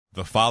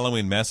The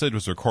following message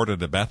was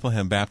recorded at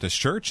Bethlehem Baptist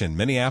Church in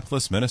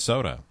Minneapolis,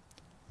 Minnesota.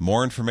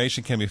 More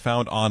information can be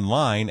found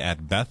online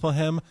at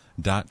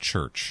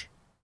bethlehem.church.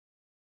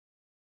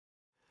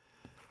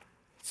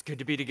 It's good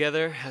to be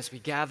together as we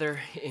gather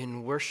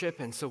in worship,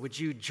 and so would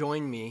you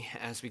join me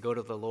as we go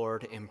to the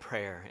Lord in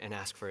prayer and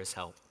ask for his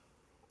help.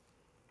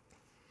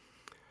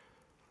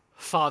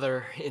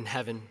 Father in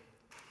heaven,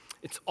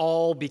 it's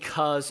all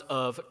because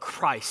of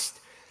Christ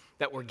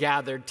that we're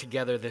gathered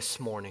together this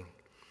morning.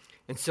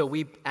 And so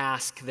we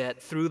ask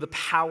that through the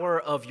power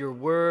of your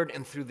word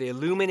and through the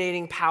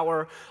illuminating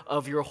power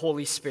of your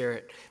Holy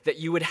Spirit, that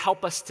you would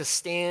help us to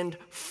stand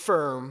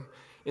firm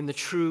in the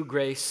true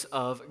grace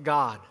of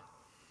God.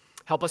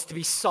 Help us to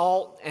be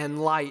salt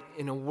and light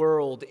in a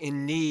world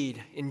in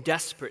need, in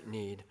desperate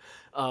need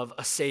of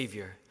a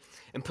Savior.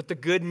 And put the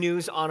good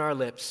news on our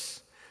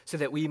lips so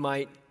that we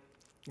might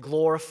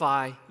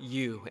glorify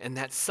you, and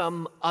that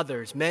some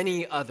others,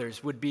 many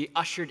others, would be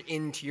ushered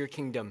into your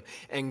kingdom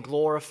and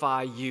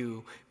glorify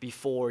you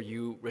before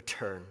you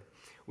return.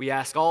 We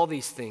ask all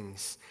these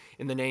things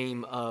in the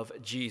name of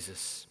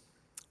Jesus.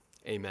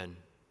 Amen.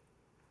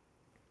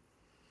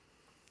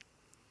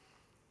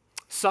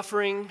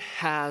 Suffering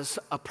has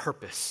a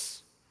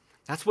purpose.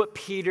 That's what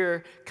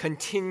Peter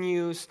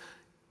continues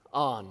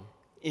on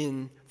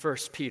in 1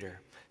 Peter.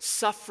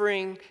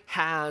 Suffering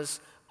has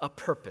a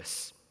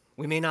purpose.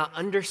 We may not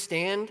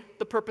understand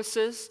the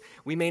purposes,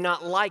 we may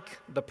not like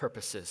the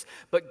purposes,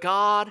 but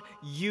God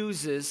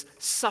uses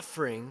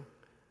suffering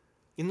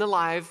in the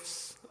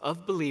lives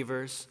of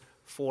believers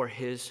for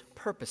his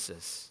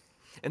purposes.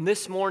 And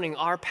this morning,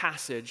 our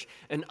passage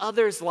and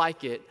others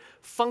like it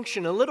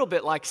function a little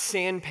bit like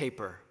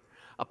sandpaper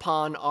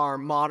upon our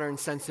modern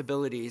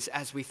sensibilities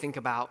as we think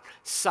about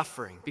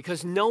suffering,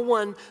 because no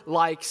one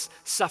likes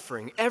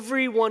suffering.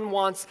 Everyone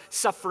wants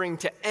suffering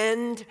to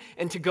end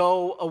and to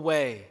go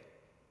away.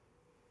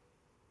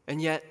 And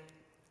yet,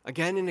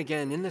 again and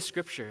again in the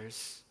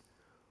scriptures,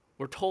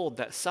 we're told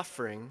that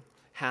suffering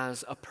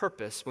has a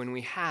purpose when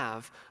we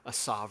have a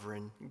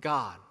sovereign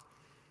God.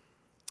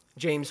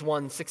 James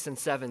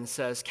 1:6-7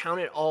 says, "Count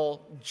it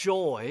all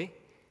joy,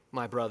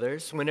 my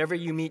brothers, whenever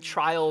you meet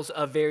trials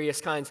of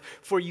various kinds,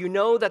 for you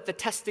know that the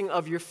testing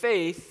of your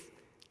faith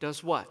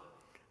does what?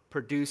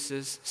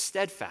 Produces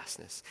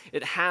steadfastness."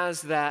 It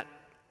has that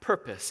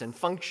purpose and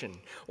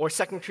function. Or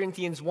 2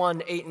 Corinthians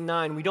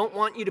 1:8-9, "We don't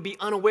want you to be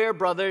unaware,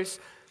 brothers,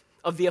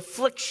 of the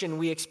affliction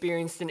we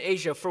experienced in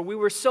Asia, for we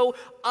were so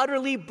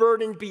utterly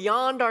burdened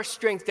beyond our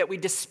strength that we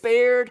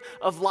despaired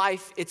of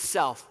life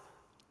itself."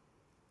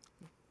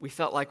 We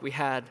felt like we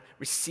had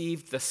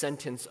received the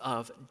sentence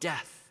of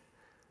death.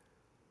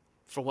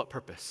 For what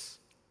purpose?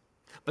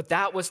 But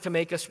that was to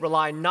make us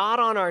rely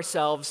not on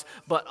ourselves,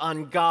 but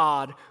on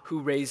God who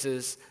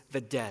raises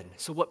the dead.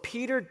 So what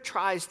Peter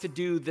tries to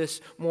do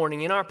this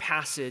morning in our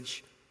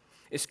passage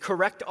is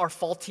correct our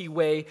faulty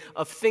way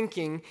of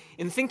thinking,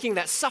 in thinking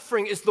that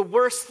suffering is the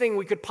worst thing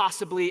we could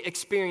possibly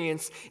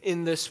experience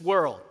in this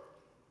world.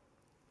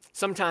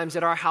 Sometimes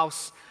at our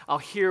house, I'll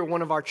hear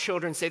one of our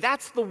children say,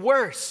 "That's the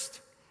worst."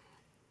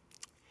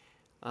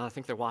 I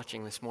think they're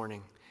watching this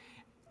morning.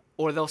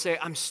 Or they'll say,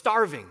 "I'm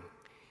starving."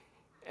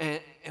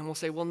 And we'll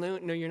say, "Well,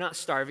 no, you're not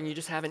starving. You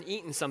just haven't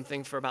eaten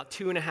something for about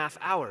 2.5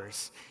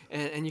 hours,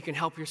 and you can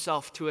help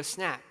yourself to a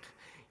snack."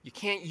 You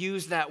can't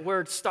use that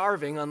word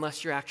starving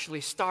unless you're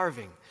actually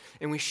starving.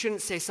 And we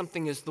shouldn't say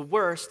something is the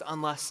worst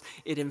unless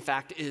it in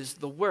fact is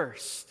the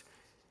worst.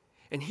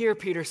 And here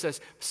Peter says,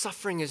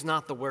 suffering is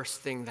not the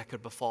worst thing that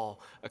could befall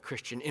a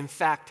Christian. In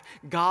fact,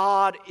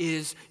 God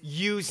is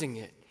using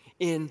it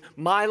in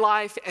my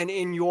life and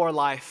in your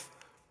life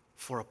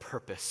for a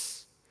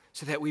purpose,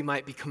 so that we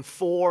might be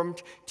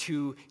conformed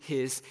to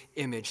his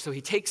image. So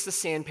he takes the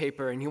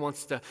sandpaper and he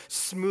wants to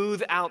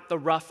smooth out the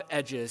rough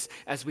edges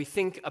as we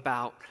think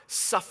about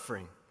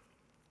suffering.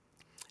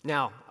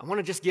 Now, I want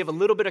to just give a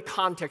little bit of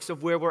context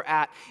of where we're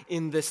at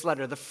in this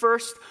letter. The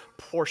first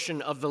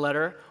portion of the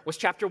letter was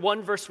chapter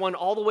 1, verse 1,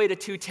 all the way to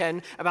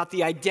 2:10, about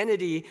the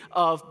identity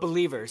of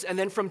believers. And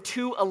then from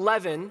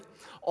 2:11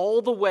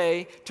 all the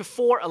way to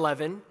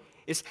 4:11,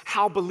 is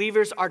how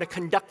believers are to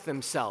conduct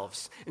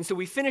themselves. And so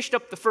we finished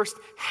up the first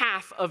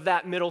half of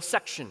that middle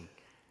section.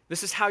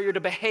 This is how you're to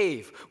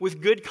behave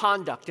with good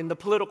conduct in the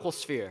political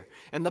sphere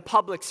and the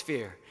public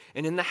sphere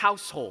and in the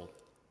household.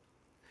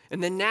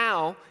 And then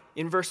now,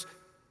 in verse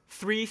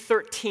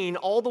 3:13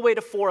 all the way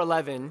to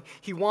 4:11,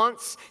 he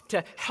wants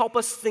to help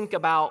us think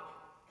about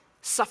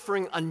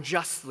suffering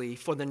unjustly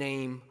for the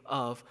name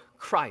of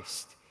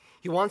Christ.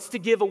 He wants to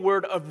give a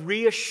word of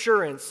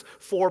reassurance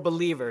for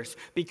believers.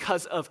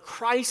 Because of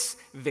Christ's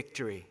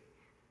victory,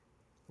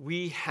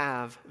 we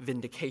have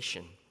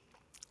vindication.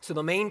 So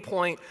the main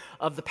point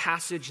of the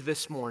passage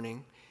this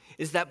morning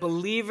is that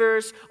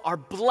believers are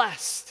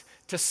blessed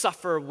to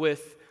suffer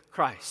with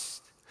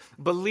Christ.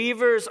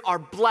 Believers are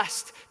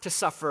blessed to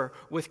suffer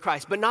with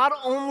Christ. But not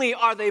only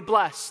are they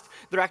blessed,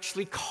 they're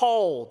actually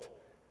called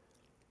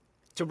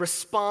to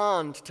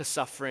respond to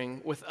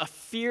suffering with a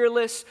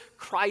fearless,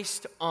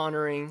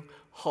 Christ-honoring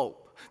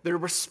hope. They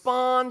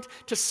respond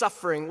to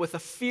suffering with a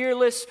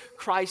fearless,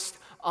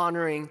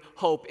 Christ-honoring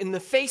hope. In the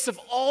face of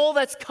all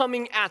that's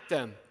coming at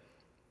them,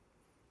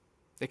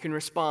 they can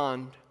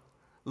respond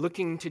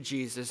looking to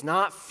Jesus,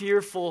 not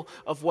fearful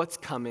of what's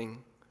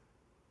coming,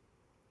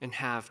 and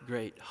have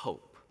great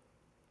hope.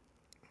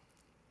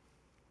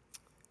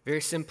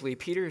 Very simply,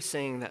 Peter is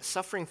saying that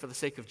suffering for the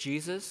sake of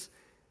Jesus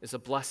is a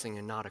blessing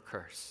and not a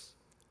curse.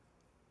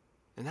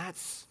 And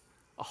that's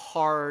a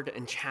hard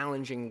and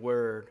challenging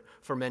word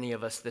for many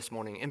of us this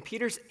morning. And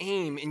Peter's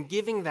aim in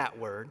giving that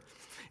word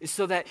is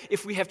so that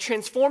if we have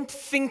transformed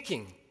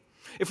thinking,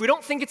 if we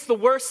don't think it's the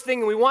worst thing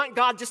and we want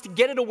God just to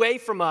get it away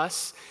from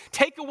us,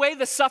 take away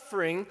the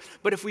suffering,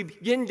 but if we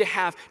begin to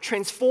have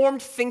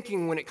transformed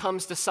thinking when it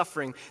comes to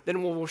suffering,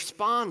 then we'll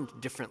respond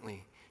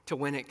differently to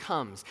when it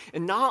comes.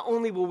 And not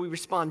only will we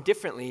respond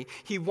differently,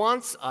 he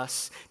wants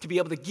us to be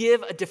able to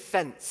give a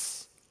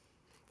defense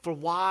for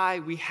why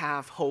we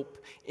have hope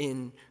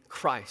in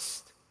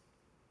Christ.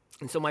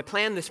 And so my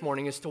plan this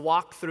morning is to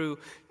walk through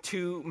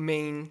two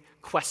main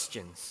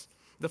questions.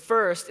 The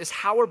first is,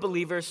 how are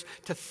believers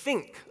to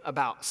think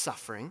about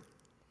suffering?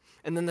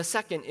 And then the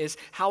second is,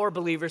 how are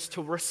believers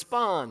to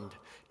respond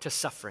to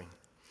suffering?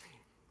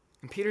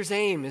 And Peter's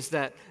aim is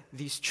that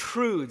these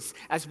truths,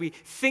 as we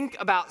think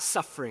about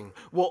suffering,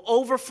 will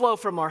overflow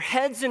from our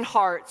heads and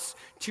hearts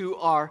to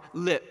our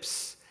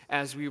lips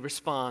as we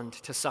respond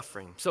to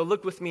suffering. So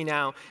look with me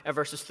now at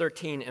verses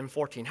 13 and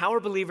 14. How are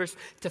believers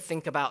to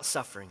think about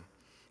suffering?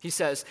 He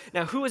says,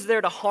 "Now who is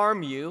there to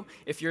harm you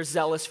if you're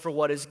zealous for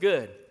what is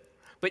good?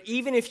 But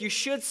even if you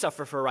should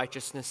suffer for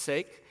righteousness'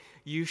 sake,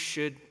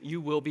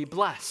 you will be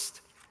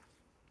blessed."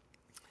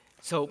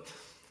 So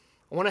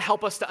I want to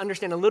help us to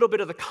understand a little bit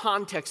of the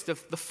context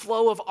of the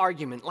flow of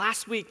argument.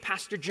 Last week,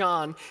 Pastor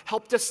John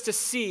helped us to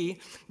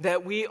see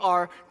that we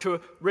are to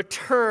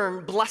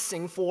return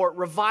blessing for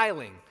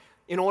reviling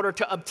in order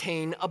to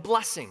obtain a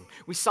blessing.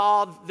 We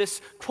saw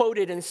this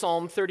quoted in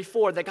Psalm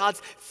 34, that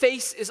God's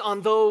face is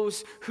on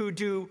those who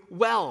do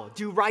well,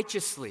 do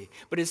righteously,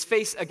 but his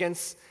face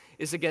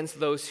is against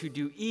those who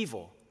do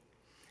evil.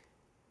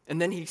 And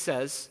then he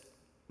says,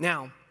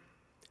 now,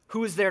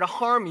 who is there to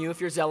harm you if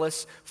you're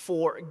zealous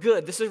for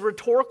good? This is a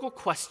rhetorical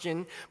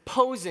question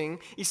posing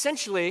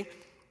essentially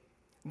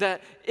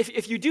that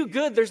if you do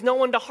good, there's no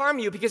one to harm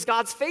you because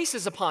God's face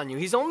is upon you.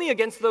 He's only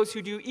against those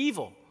who do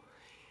evil.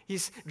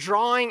 He's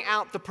drawing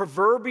out the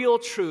proverbial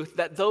truth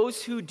that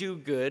those who do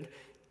good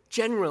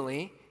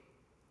generally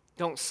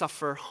don't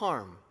suffer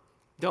harm,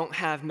 don't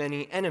have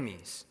many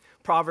enemies.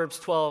 Proverbs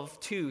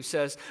 12:2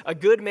 says, "A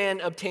good man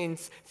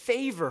obtains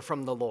favor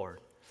from the Lord,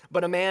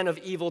 but a man of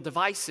evil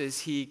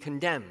devices he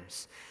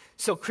condemns."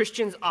 So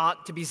Christians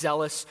ought to be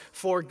zealous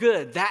for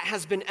good. That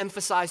has been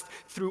emphasized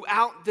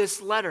throughout this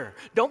letter.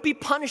 Don't be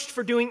punished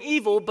for doing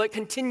evil, but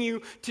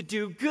continue to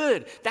do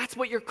good. That's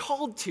what you're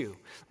called to.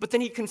 But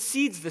then he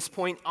concedes this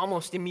point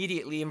almost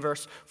immediately in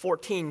verse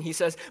 14. He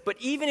says, "But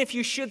even if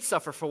you should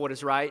suffer for what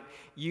is right,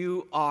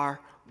 you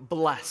are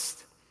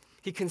blessed."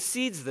 He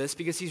concedes this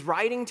because he's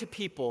writing to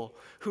people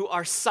who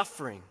are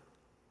suffering.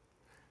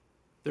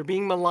 They're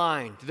being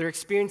maligned. They're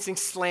experiencing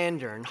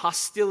slander and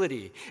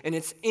hostility, and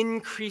it's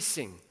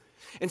increasing.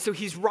 And so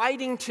he's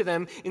writing to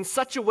them in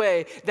such a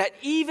way that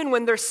even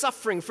when they're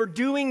suffering for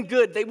doing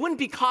good, they wouldn't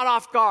be caught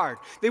off guard.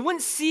 They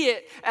wouldn't see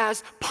it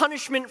as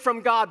punishment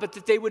from God, but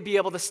that they would be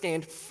able to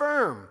stand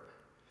firm.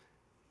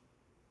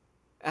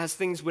 As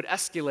things would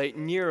escalate,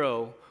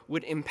 Nero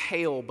would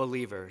impale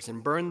believers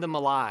and burn them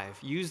alive,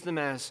 use them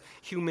as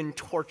human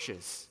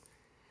torches.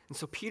 And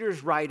so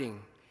Peter's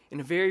writing in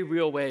a very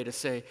real way to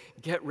say,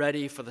 get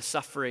ready for the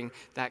suffering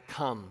that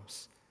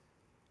comes.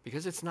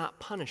 Because it's not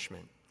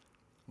punishment,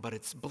 but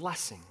it's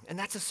blessing. And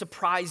that's a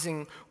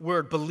surprising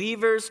word.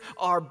 Believers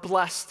are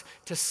blessed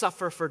to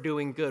suffer for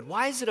doing good.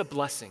 Why is it a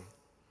blessing?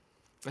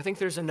 I think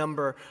there's a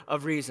number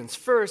of reasons.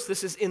 First,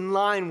 this is in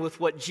line with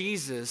what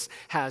Jesus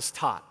has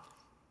taught.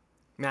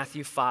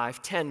 Matthew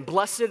 5:10,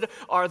 "Blessed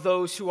are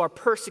those who are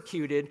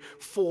persecuted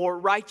for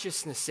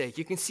righteousness' sake."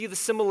 You can see the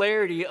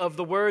similarity of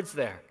the words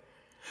there.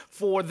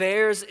 "For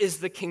theirs is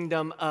the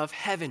kingdom of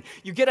heaven."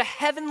 You get a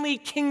heavenly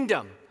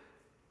kingdom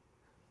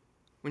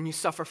when you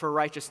suffer for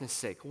righteousness'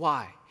 sake.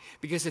 Why?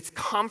 Because it's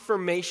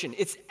confirmation,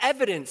 it's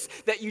evidence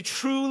that you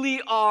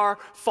truly are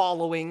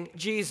following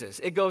Jesus.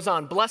 It goes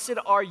on, "Blessed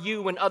are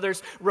you when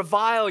others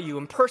revile you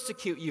and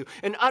persecute you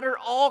and utter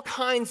all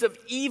kinds of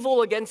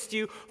evil against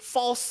you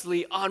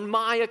falsely on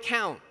my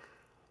account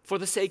for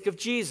the sake of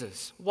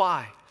Jesus."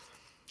 Why?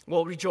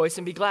 Well, rejoice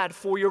and be glad,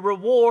 for your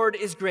reward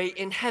is great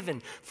in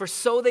heaven. For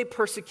so they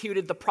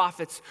persecuted the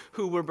prophets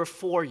who were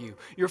before you.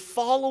 You're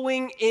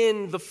following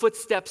in the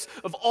footsteps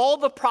of all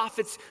the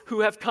prophets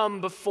who have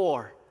come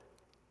before.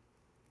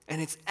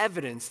 And it's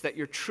evidence that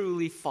you're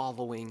truly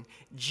following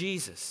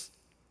Jesus.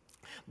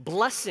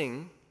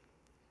 Blessing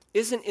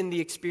isn't in the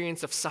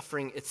experience of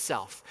suffering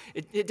itself.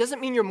 It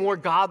doesn't mean you're more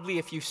godly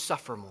if you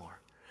suffer more.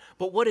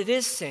 But what it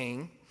is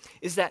saying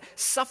is that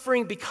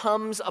suffering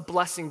becomes a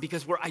blessing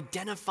because we're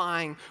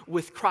identifying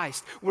with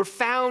Christ. We're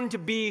found to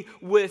be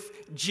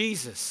with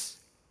Jesus.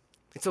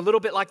 It's a little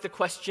bit like the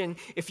question,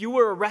 if you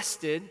were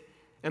arrested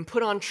and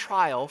put on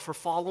trial for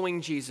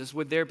following Jesus,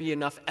 would there be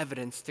enough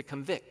evidence to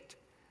convict?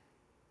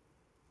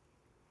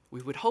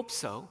 We would hope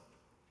so.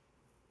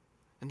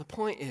 And the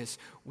point is,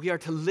 we are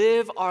to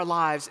live our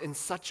lives in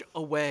such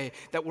a way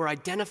that we're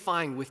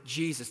identifying with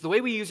Jesus. The way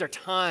we use our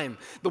time,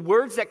 the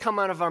words that come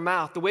out of our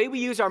mouth, the way we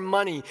use our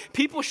money,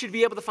 people should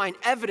be able to find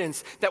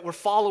evidence that we're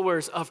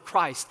followers of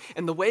Christ.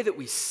 And the way that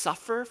we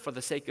suffer for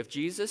the sake of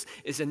Jesus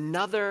is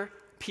another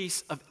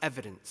piece of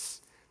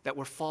evidence that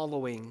we're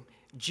following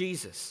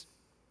Jesus.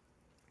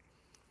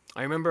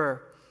 I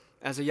remember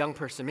as a young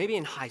person, maybe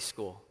in high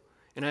school,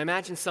 and I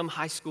imagine some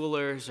high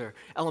schoolers or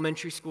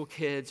elementary school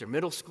kids or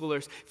middle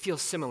schoolers feel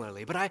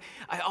similarly. But I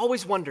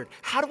always wondered,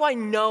 how do I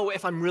know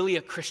if I'm really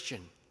a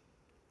Christian?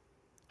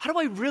 How do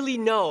I really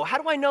know?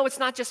 How do I know it's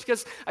not just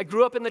because I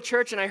grew up in the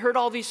church and I heard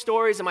all these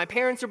stories and my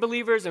parents are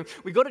believers and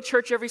we go to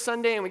church every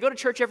Sunday and we go to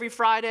church every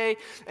Friday?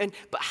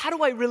 But how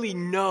do I really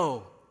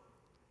know?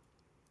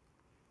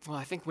 Well,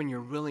 I think when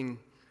you're willing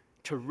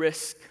to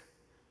risk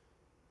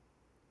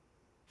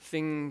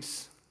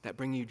things that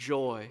bring you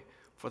joy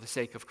for the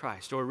sake of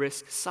Christ, or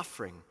risk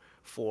suffering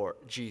for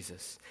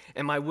Jesus?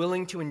 Am I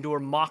willing to endure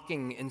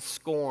mocking and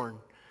scorn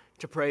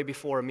to pray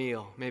before a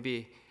meal,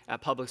 maybe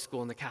at public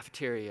school in the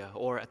cafeteria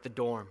or at the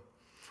dorm?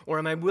 Or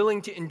am I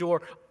willing to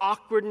endure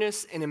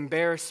awkwardness and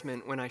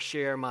embarrassment when I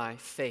share my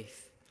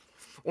faith?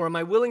 Or am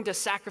I willing to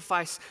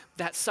sacrifice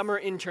that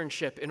summer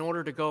internship in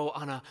order to go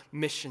on a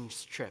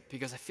missions trip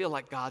because I feel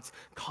like God's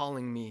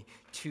calling me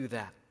to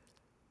that?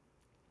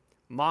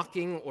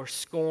 Mocking or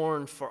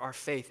scorn for our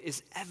faith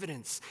is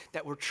evidence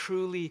that we're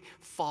truly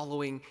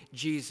following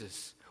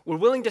Jesus. We're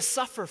willing to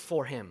suffer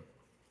for him.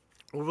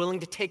 We're willing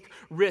to take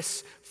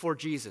risks for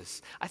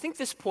Jesus. I think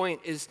this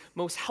point is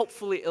most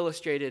helpfully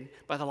illustrated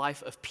by the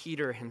life of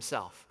Peter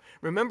himself.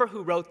 Remember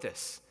who wrote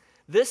this?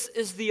 This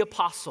is the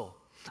apostle.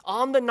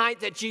 On the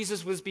night that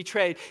Jesus was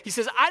betrayed, he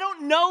says, I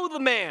don't know the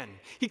man.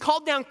 He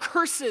called down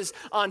curses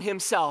on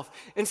himself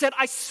and said,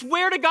 I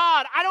swear to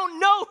God, I don't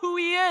know who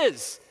he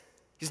is.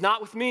 He's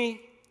not with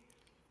me.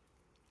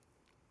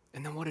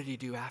 And then what did he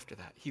do after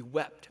that? He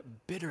wept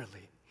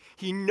bitterly.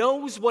 He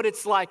knows what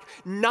it's like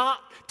not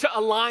to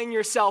align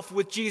yourself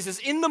with Jesus.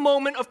 In the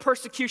moment of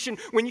persecution,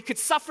 when you could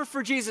suffer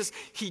for Jesus,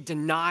 he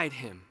denied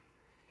him.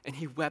 And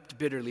he wept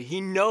bitterly.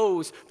 He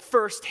knows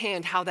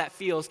firsthand how that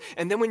feels.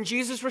 And then when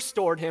Jesus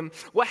restored him,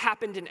 what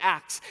happened in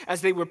Acts? As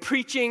they were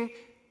preaching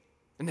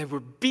and they were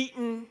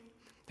beaten,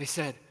 they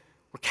said,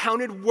 we're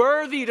counted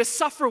worthy to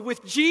suffer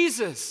with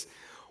Jesus.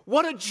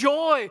 What a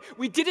joy.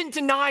 We didn't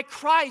deny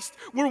Christ.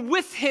 We're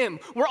with him.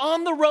 We're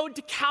on the road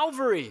to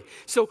Calvary.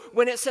 So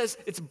when it says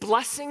it's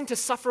blessing to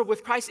suffer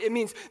with Christ, it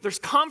means there's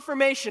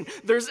confirmation.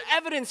 There's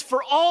evidence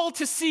for all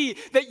to see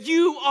that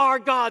you are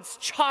God's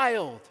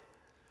child.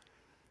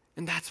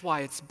 And that's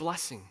why it's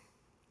blessing.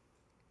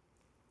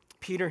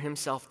 Peter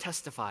himself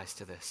testifies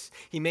to this.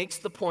 He makes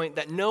the point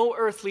that no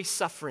earthly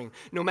suffering,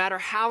 no matter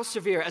how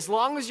severe, as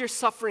long as you're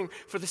suffering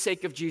for the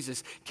sake of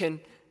Jesus, can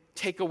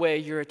take away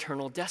your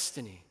eternal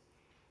destiny,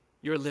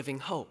 your living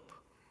hope,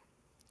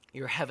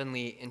 your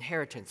heavenly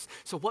inheritance.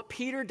 So what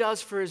Peter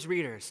does for his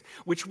readers,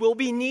 which will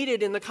be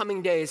needed in the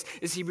coming days,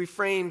 is he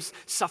reframes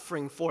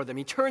suffering for them.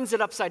 He turns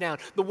it upside down.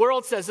 The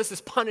world says this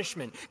is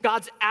punishment,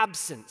 God's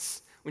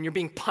absence when you're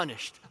being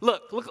punished.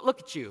 Look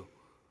at you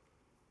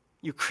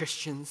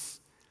Christians.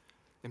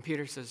 And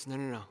Peter says,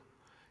 no.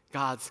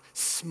 God's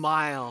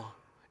smile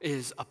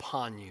is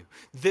upon you.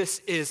 This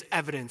is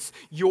evidence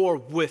you're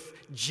with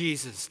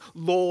Jesus,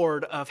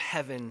 Lord of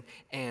heaven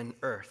and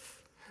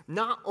earth.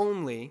 Not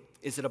only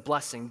is it a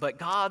blessing,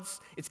 but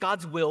it's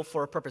God's will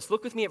for a purpose.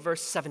 Look with me at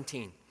verse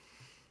 17.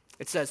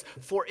 It says,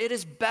 for it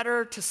is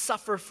better to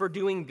suffer for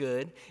doing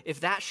good, if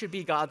that should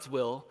be God's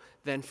will,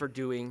 than for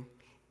doing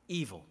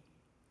evil.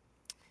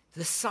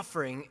 This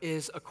suffering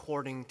is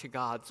according to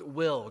God's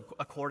will,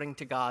 according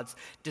to God's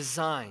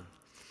design.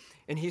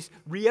 And he's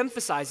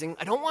reemphasizing,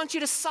 I don't want you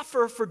to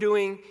suffer for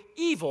doing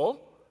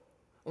evil.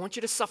 I want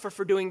you to suffer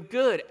for doing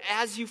good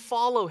as you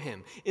follow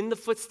him in the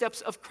footsteps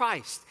of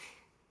Christ.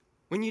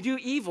 When you do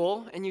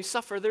evil and you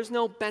suffer, there's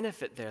no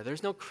benefit there.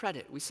 There's no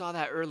credit. We saw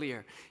that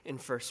earlier in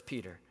 1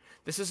 Peter.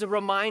 This is a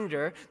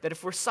reminder that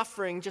if we're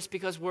suffering just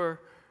because we're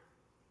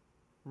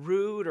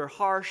rude or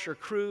harsh or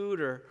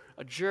crude or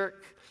a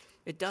jerk,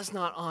 it does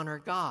not honor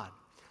God.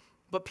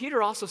 But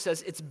Peter also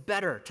says it's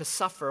better to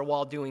suffer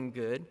while doing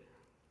good,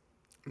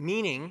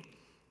 meaning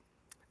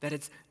that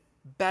it's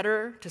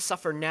better to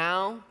suffer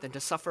now than to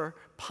suffer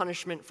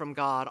punishment from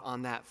God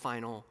on that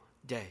final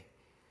day.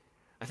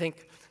 I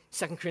think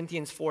 2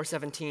 Corinthians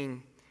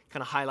 4:17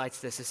 kind of highlights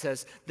this. It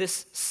says,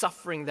 this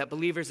suffering that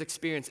believers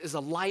experience is a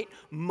light,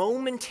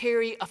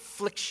 momentary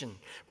affliction,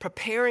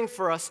 preparing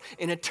for us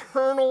an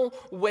eternal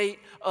weight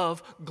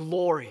of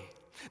glory.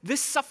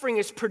 This suffering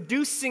is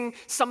producing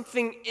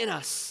something in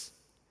us.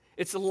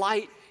 It's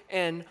light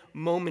and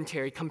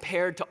momentary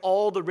compared to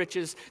all the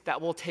riches that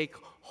we'll take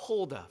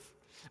hold of.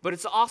 But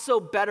it's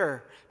also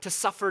better to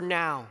suffer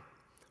now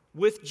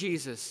with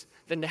Jesus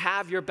than to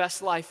have your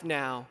best life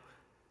now,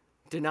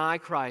 deny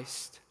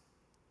Christ,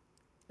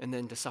 and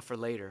then to suffer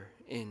later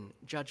in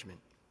judgment.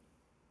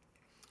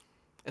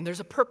 And there's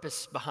a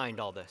purpose behind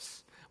all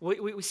this.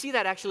 We see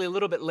that actually a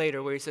little bit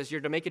later where he says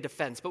you're to make a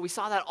defense, but we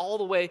saw that all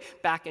the way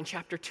back in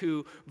chapter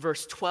 2,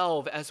 verse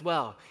 12 as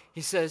well.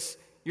 He says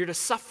you're to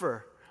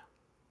suffer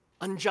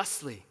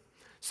unjustly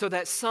so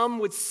that some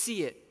would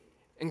see it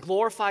and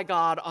glorify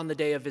God on the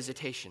day of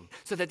visitation,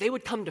 so that they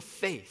would come to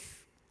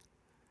faith.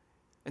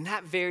 And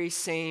that very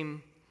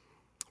same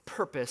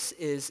purpose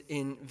is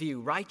in view.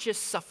 Righteous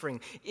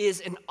suffering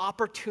is an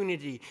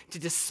opportunity to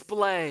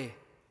display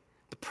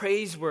the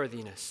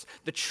praiseworthiness,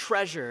 the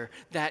treasure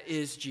that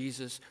is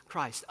Jesus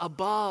Christ,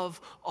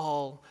 above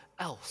all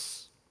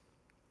else.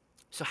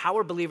 So how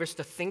are believers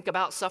to think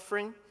about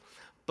suffering?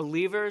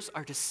 Believers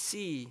are to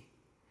see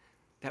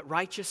that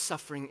righteous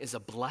suffering is a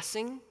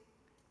blessing,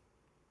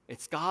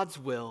 it's God's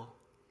will,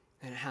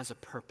 and it has a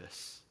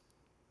purpose.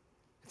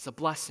 It's a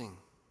blessing.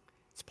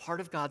 It's part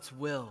of God's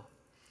will.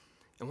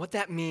 And what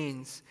that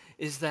means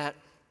is that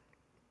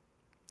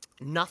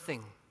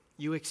nothing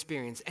you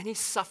experience, any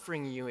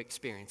suffering you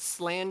experience,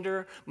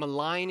 slander,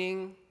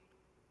 maligning,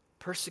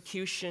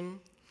 persecution,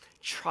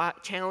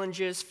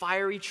 challenges,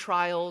 fiery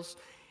trials,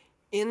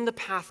 in the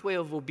pathway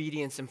of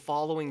obedience and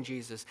following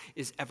Jesus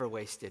is ever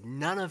wasted.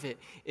 None of it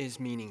is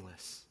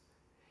meaningless.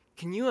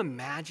 Can you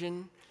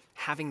imagine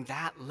having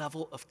that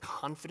level of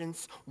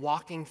confidence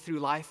walking through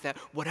life that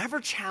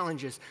whatever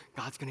challenges,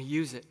 God's going to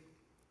use it?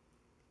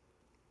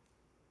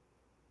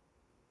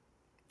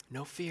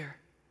 No fear.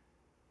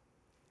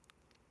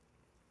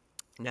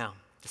 Now,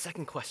 the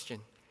second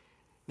question,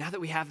 now that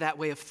we have that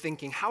way of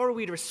thinking, how are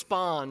we to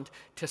respond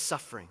to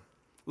suffering?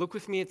 Look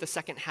with me at the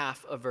second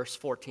half of verse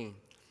 14.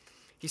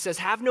 He says,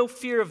 have no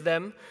fear of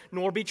them,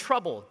 nor be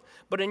troubled,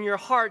 but in your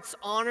hearts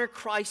honor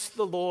Christ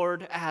the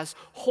Lord as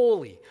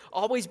holy,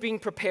 always being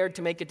prepared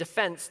to make a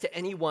defense to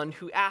anyone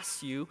who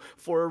asks you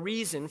for a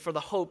reason for the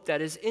hope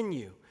that is in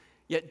you,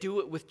 yet do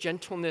it with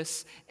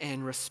gentleness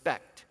and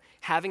respect,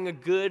 having a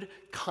good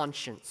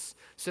conscience,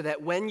 so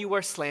that when you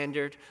are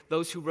slandered,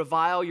 those who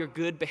revile your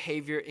good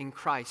behavior in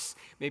Christ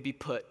may be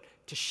put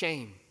to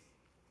shame.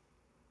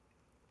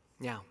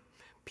 Now,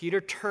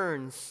 Peter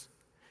turns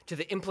to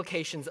the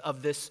implications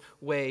of this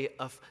way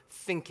of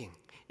thinking.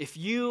 If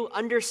you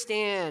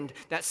understand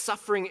that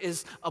suffering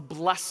is a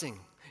blessing,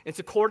 it's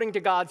according to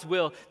God's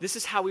will, this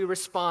is how we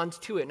respond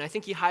to it. And I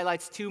think he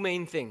highlights two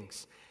main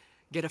things.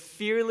 Get a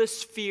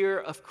fearless fear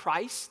of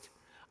Christ,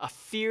 a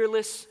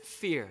fearless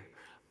fear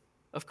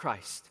of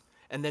Christ,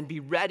 and then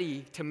be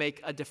ready to make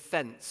a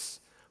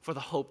defense for the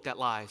hope that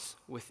lies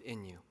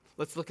within you.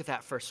 Let's look at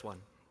that first one.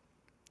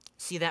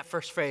 See that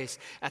first phrase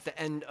at the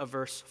end of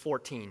verse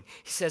 14.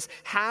 He says,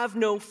 have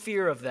no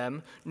fear of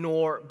them,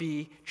 nor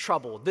be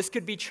troubled. This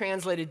could be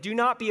translated, do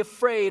not be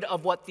afraid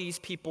of what these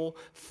people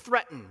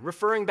threaten,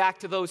 referring back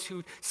to those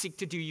who seek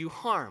to do you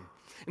harm.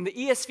 And the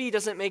ESV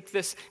doesn't make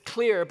this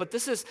clear, but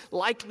this is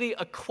likely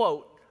a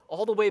quote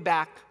all the way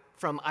back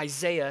from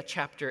Isaiah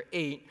chapter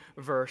 8,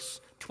 verse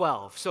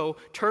 12. So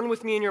turn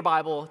with me in your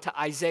Bible to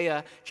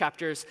Isaiah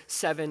chapters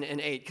 7 and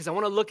 8, because I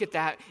want to look at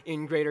that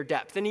in greater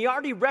depth. And he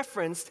already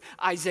referenced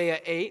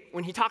Isaiah 8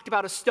 when he talked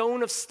about a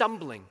stone of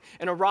stumbling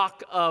and a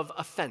rock of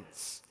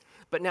offense.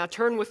 But now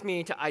turn with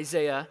me to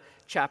Isaiah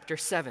chapter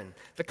 7.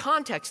 The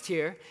context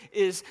here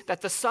is that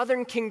the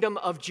southern kingdom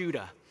of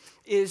Judah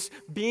is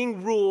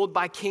being ruled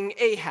by King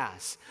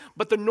Ahaz.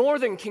 But the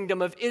northern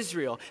kingdom of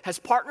Israel has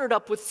partnered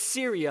up with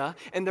Syria,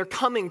 and they're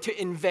coming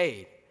to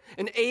invade.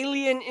 An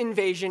alien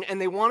invasion,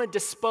 and they want to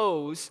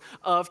dispose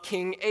of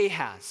King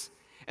Ahaz.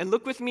 And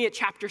look with me at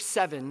chapter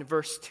 7,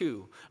 verse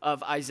 2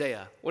 of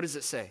Isaiah. What does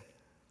it say?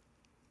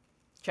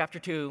 Chapter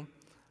 2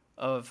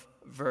 of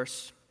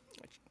verse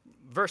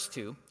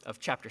 2 of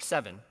chapter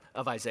 7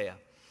 of Isaiah.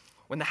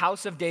 When the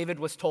house of David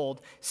was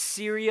told,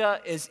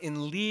 Syria is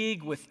in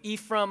league with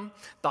Ephraim,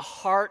 the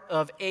heart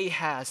of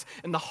Ahaz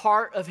and the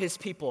heart of his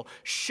people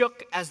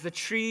shook as the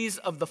trees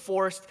of the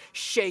forest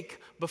shake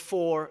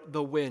before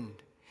the wind.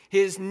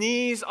 His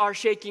knees are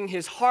shaking,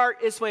 his heart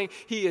is swaying,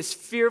 he is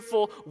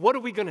fearful. What are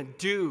we going to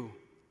do?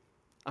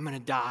 I'm going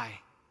to die.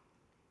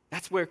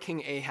 That's where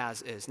King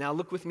Ahaz is. Now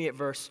look with me at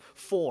verse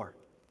 4.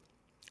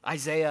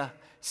 Isaiah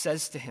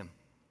says to him,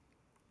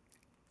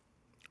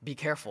 be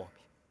careful.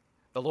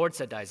 The Lord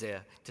said to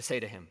Isaiah to say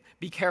to him,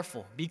 be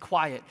careful, be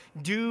quiet,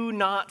 do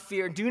not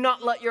fear, do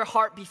not let your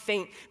heart be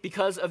faint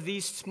because of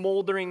these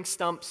smoldering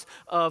stumps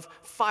of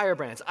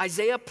firebrands.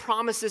 Isaiah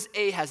promises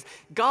Ahaz,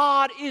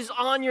 God is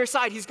on your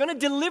side. He's going to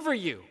deliver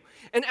you.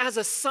 And as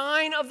a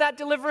sign of that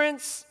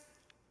deliverance,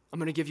 I'm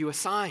going to give you a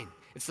sign.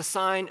 It's the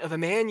sign of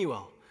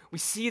Emmanuel. We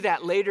see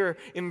that later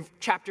in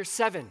chapter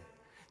 7.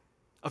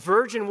 A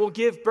virgin will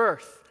give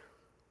birth.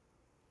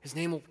 His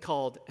name will be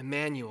called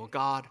Emmanuel,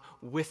 God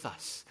with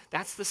us.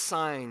 That's the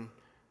sign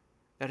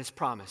that is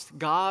promised.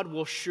 God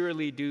will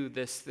surely do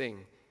this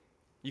thing.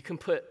 You can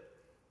put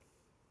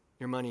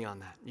your money on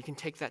that. You can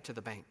take that to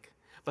the bank.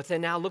 But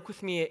then now look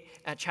with me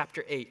at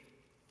chapter 8,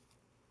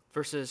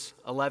 verses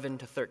 11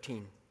 to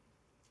 13.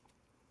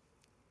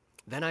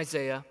 Then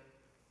Isaiah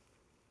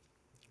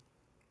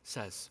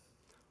says,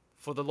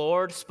 For the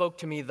Lord spoke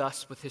to me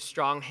thus with his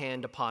strong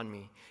hand upon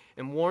me,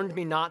 and warned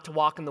me not to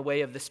walk in the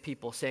way of this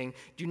people, saying,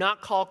 do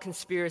not call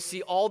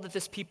conspiracy all that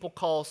this people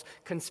calls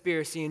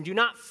conspiracy, and do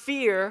not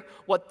fear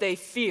what they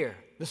fear.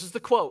 This is the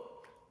quote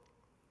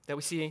that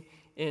we see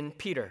in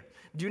Peter.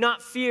 Do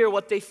not fear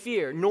what they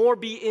fear, nor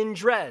be in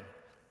dread.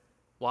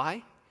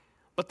 Why?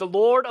 But the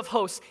Lord of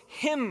hosts,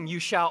 him you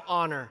shall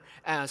honor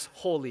as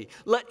holy.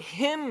 Let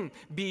him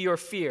be your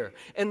fear,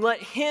 and let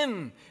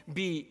him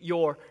be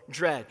your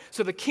dread.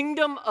 So the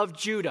kingdom of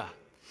Judah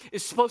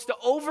is supposed to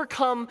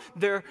overcome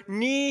their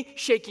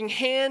knee-shaking,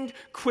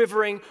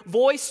 hand-quivering,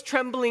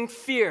 voice-trembling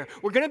fear.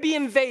 We're going to be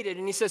invaded,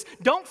 and he says,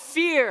 don't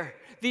fear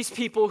these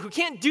people who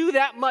can't do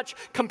that much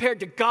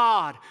compared to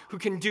God, who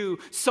can do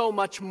so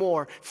much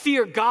more.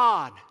 Fear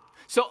God.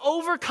 So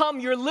overcome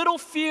your little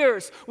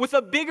fears with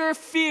a bigger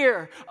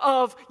fear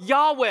of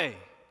Yahweh.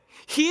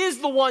 He is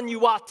the one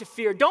you ought to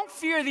fear. Don't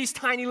fear these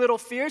tiny little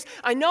fears.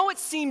 I know it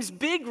seems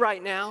big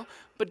right now,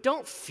 but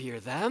don't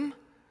fear them.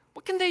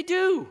 What can they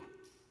do?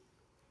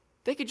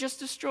 They could just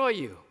destroy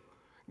you.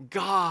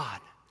 God,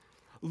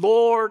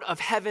 Lord of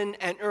heaven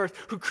and earth,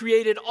 who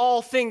created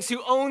all things,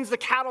 who owns the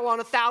cattle on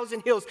 1,000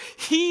 hills,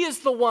 he is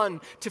the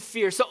one to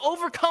fear. So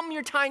overcome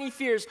your tiny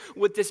fears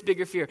with this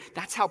bigger fear.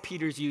 That's how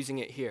Peter's using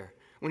it here.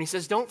 When he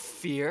says, don't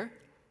fear,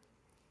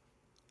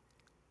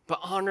 but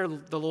honor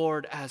the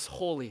Lord as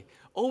holy.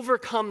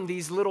 Overcome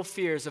these little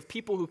fears of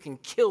people who can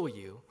kill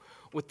you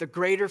with the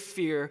greater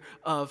fear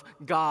of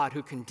God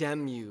who can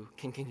condemn you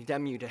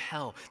to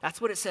hell. That's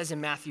what it says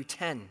in Matthew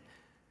 10.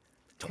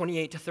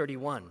 28 to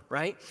 31,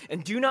 right?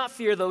 And do not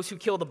fear those who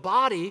kill the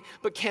body,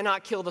 but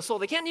cannot kill the soul.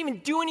 They can't even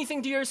do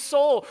anything to your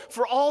soul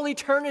for all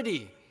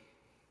eternity.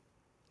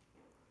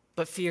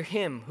 But fear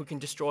him who can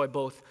destroy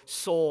both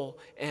soul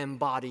and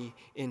body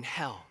in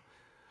hell.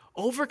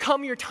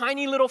 Overcome your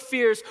tiny little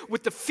fears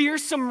with the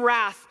fearsome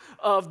wrath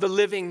of the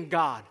living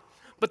God.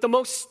 But the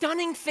most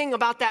stunning thing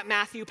about that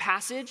Matthew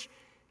passage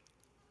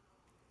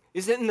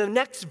is that in the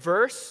next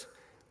verse,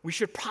 we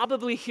should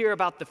probably hear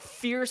about the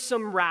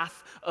fearsome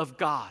wrath of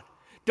God.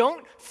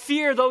 Don't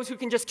fear those who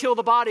can just kill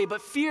the body,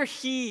 but fear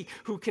he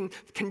who can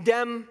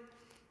condemn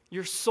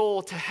your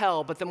soul to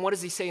hell. But then what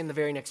does he say in the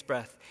very next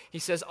breath? He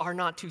says, are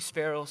not 2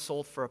 sparrows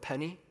sold for a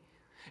penny?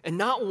 And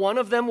not one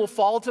of them will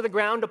fall to the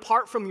ground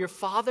apart from your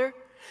Father?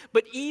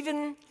 But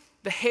even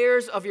the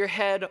hairs of your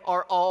head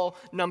are all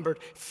numbered.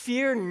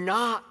 Fear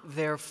not,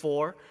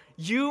 therefore.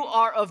 You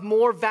are of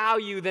more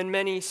value than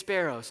many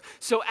sparrows.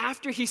 So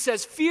after he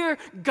says, fear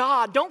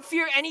God, don't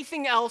fear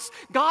anything else.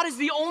 God is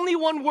the only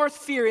one worth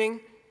fearing.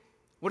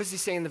 What does he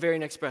say in the very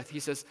next breath? He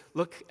says,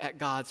 look at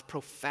God's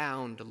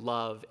profound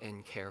love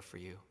and care for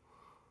you.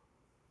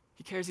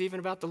 He cares even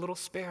about the little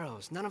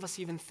sparrows. None of us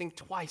even think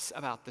twice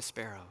about the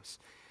sparrows.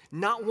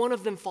 Not one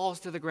of them falls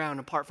to the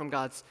ground apart from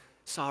God's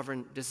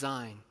sovereign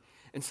design.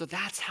 And so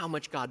that's how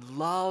much God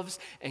loves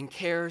and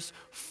cares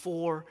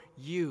for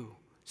you.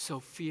 So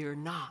fear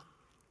not.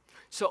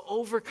 So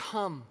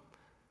overcome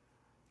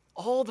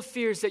all the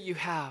fears that you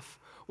have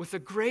with a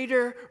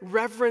greater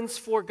reverence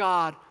for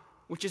God,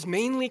 which is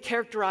mainly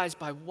characterized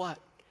by what?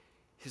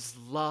 His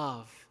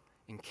love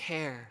and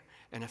care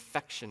and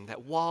affection,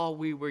 that while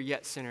we were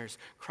yet sinners,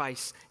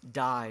 Christ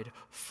died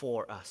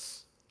for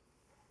us.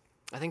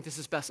 I think this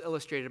is best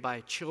illustrated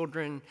by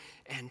children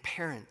and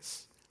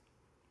parents.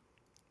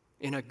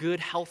 In a good,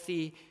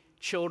 healthy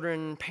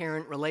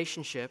children-parent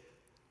relationship,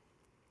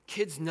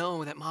 kids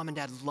know that mom and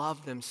dad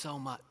love them so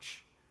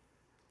much.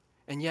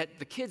 And yet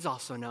the kids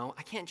also know,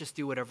 I can't just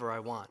do whatever I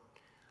want.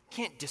 I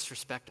can't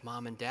disrespect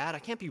mom and dad. I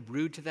can't be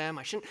rude to them.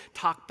 I shouldn't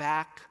talk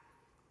back.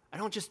 I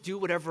don't just do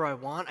whatever I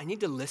want. I need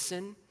to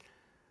listen.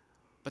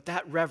 But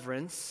that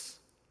reverence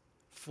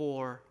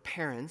for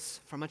parents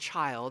from a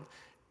child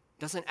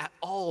doesn't at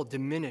all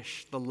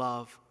diminish the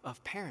love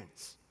of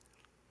parents.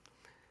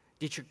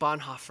 Dietrich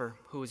Bonhoeffer,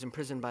 who was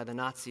imprisoned by the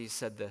Nazis,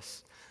 said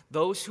this: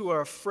 those who are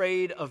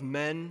afraid of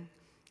men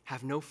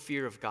have no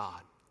fear of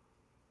God,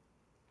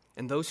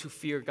 and those who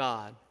fear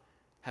God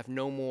have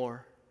no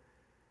more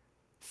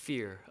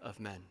fear of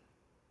men.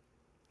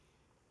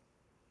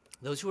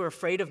 Those who are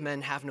afraid of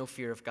men have no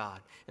fear of God,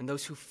 and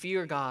those who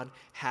fear God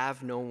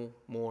have no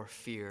more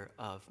fear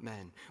of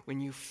men. When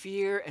you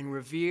fear and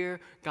revere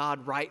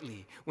God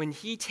rightly, when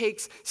he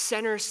takes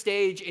center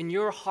stage in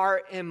your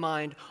heart and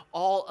mind,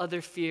 all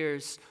other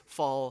fears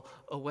fall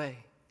away.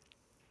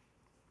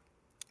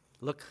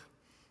 Look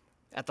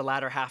at the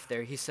latter half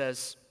there. He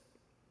says,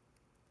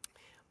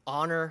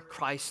 honor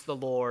Christ the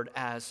Lord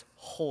as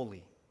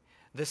holy.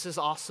 This is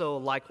also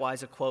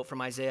likewise a quote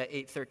from Isaiah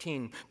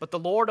 8:13. But the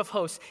Lord of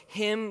hosts,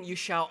 him you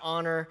shall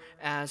honor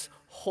as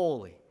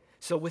holy.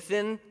 So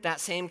within that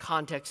same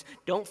context,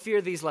 don't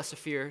fear these lesser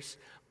fears,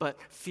 but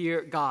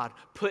fear God.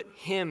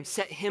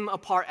 Set him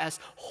apart as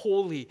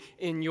holy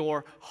in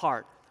your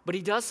heart. But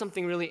he does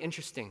something really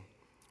interesting.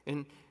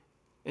 And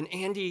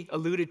Andy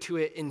alluded to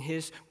it in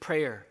his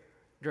prayer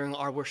during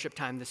our worship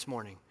time this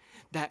morning.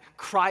 That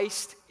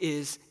Christ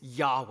is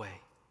Yahweh.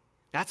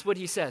 That's what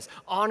he says.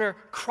 Honor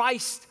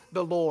Christ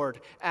the Lord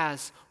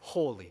as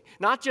holy.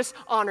 Not just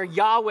honor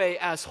Yahweh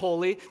as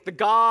holy, the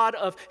God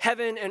of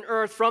heaven and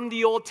earth from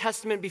the Old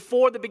Testament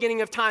before the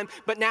beginning of time,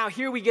 but now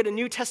here we get a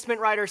New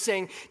Testament writer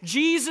saying,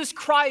 Jesus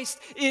Christ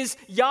is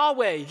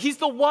Yahweh. He's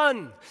the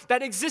one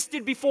that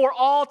existed before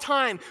all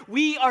time.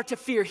 We are to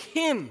fear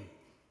him.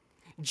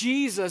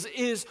 Jesus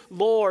is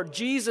Lord.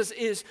 Jesus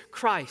is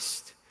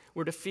Christ.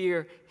 We're to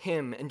fear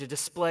him and to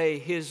display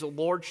his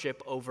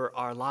lordship over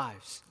our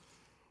lives.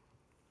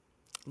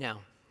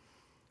 Now,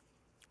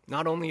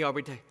 not only are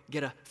we to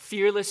get a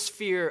fearless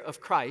fear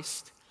of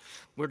Christ,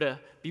 we're to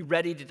be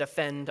ready to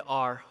defend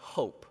our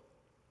hope.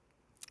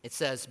 It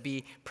says,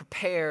 be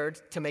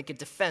prepared to make a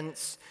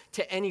defense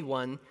to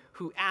anyone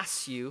who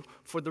asks you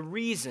for the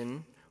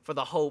reason for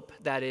the hope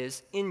that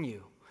is in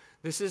you.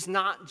 This is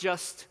not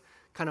just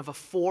kind of a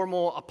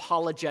formal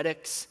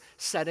apologetics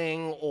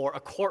setting or a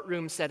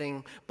courtroom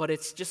setting, but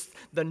it's just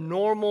the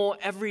normal,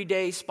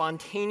 everyday,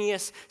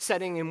 spontaneous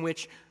setting in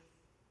which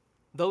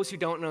those who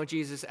don't know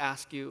Jesus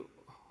ask you,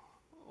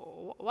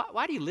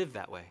 why do you live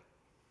that way?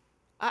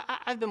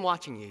 I've been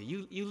watching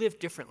you. You live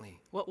differently.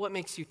 What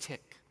makes you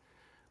tick?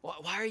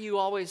 Why are you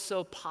always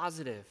so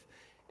positive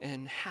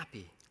and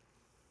happy?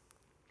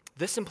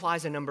 This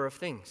implies a number of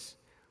things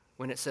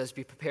when it says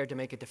be prepared to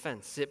make a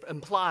defense. It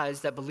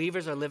implies that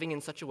believers are living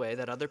in such a way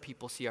that other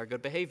people see our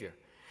good behavior.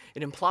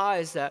 It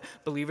implies that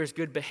believers'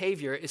 good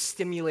behavior is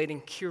stimulating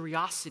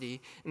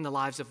curiosity in the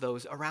lives of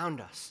those around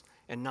us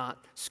and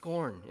not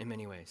scorn in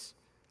many ways.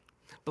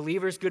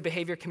 Believers' good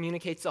behavior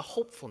communicates a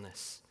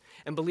hopefulness,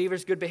 and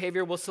believers' good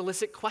behavior will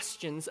solicit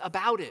questions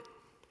about it,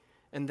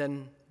 and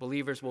then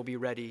believers will be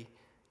ready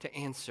to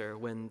answer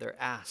when they're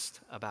asked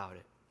about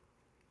it.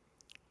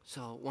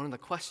 So one of the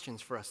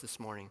questions for us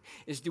this morning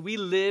is, do we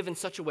live in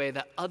such a way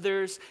that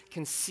others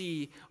can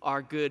see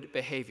our good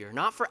behavior?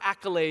 Not for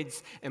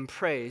accolades and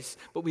praise,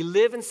 but we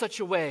live in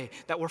such a way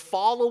that we're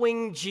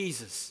following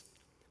Jesus,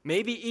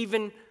 maybe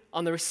even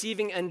on the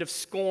receiving end of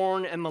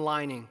scorn and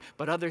maligning,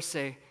 but others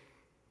say,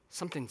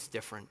 something's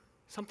different.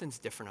 Something's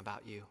different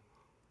about you.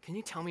 Can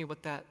you tell me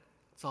what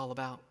that's all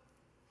about?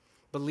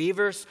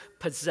 Believers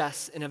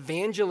possess an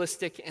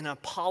evangelistic and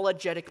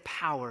apologetic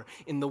power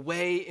in the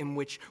way in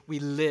which we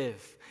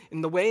live,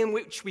 in the way in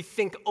which we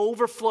think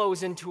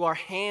overflows into our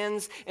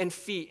hands and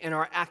feet and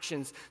our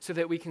actions so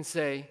that we can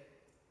say,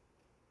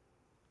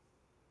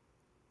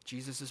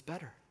 Jesus is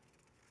better.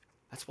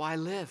 That's why I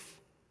live.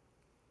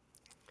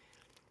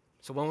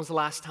 So when was the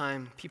last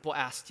time people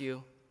asked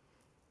you,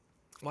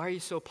 why are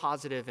you so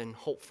positive and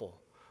hopeful?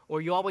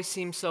 Or you always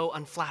seem so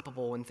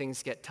unflappable when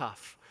things get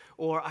tough?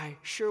 Or I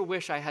sure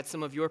wish I had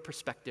some of your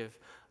perspective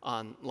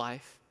on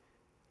life.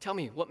 Tell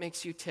me, what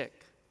makes you tick?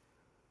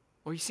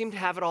 Or you seem to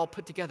have it all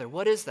put together.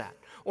 What is that?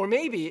 Or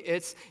maybe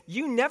it's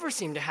you never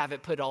seem to have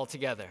it put all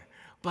together,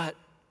 but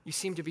you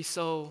seem to be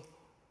so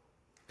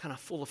kind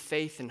of full of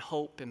faith and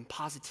hope and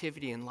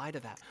positivity in light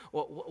of that.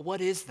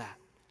 What is that?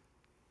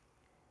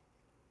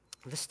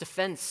 This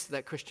defense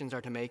that Christians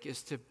are to make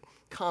is to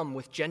come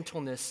with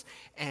gentleness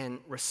and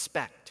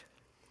respect.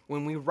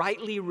 When we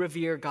rightly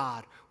revere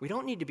God, we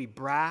don't need to be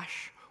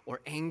brash or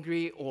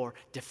angry or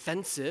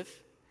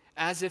defensive,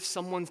 as if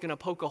someone's going to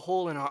poke a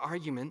hole in our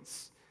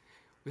arguments.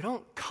 We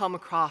don't come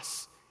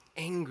across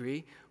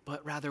angry,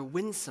 but rather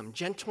winsome,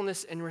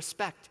 gentleness and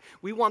respect.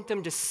 We want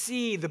them to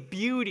see the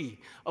beauty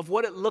of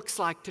what it looks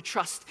like to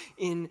trust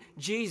in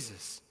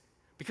Jesus,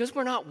 because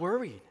we're not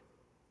worried.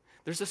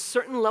 There's a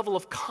certain level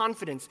of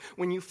confidence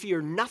when you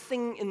fear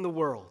nothing in the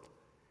world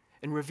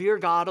and revere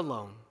God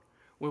alone,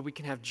 where we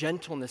can have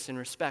gentleness and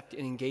respect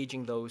in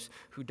engaging those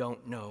who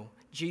don't know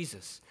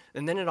Jesus.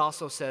 And then it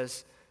also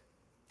says,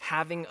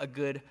 having a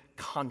good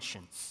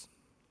conscience.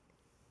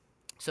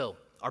 So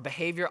our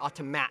behavior ought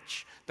to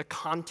match the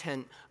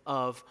content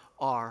of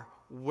our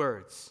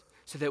words,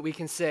 so that we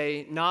can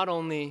say, not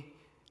only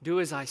do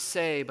as I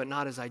say, but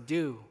not as I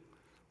do,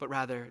 but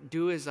rather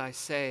do as I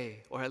say,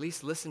 or at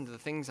least listen to the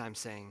things I'm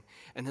saying,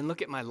 and then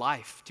look at my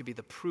life to be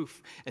the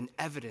proof and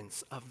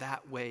evidence of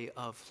that way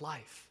of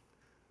life.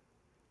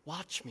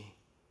 Watch me.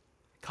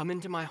 Come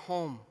into my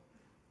home.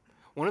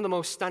 One of the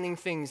most stunning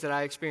things that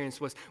I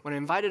experienced was when I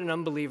invited an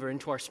unbeliever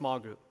into our small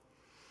group,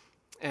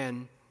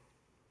 and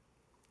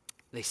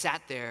they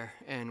sat there,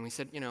 and we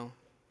said,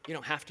 you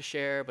don't have to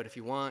share, but if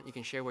you want, you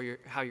can share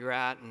how you're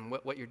at and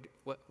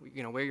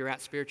where you're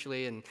at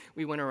spiritually. And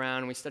we went around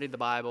and we studied the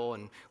Bible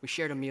and we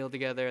shared a meal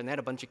together, and they had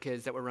a bunch of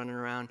kids that were running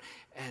around.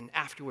 And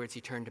afterwards,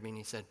 he turned to me and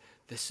he said,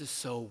 "This is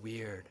so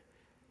weird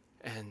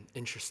and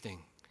interesting."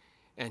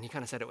 And he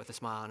kind of said it with a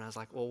smile, and I was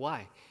like, "Well, why?"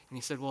 And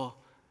he said, "Well,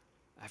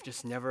 I've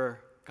just never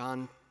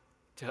gone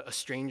to a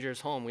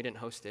stranger's home. We didn't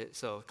host it,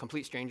 so a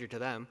complete stranger to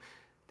them.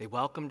 They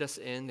welcomed us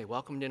in. They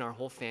welcomed in our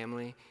whole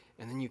family.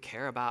 And then you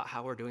care about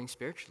how we're doing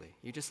spiritually.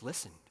 You just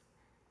listened."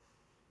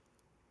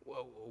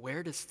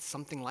 Where does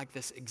something like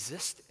this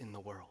exist in the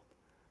world?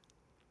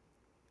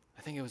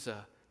 I think it was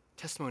a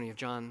testimony of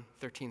John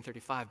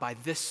 13:35. "By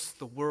this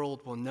the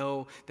world will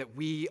know that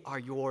we are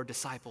your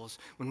disciples,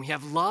 when we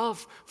have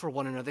love for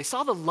one another." They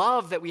saw the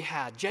love that we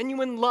had,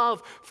 genuine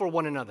love for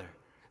one another.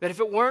 That if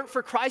it weren't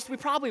for Christ, we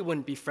probably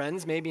wouldn't be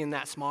friends, maybe in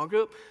that small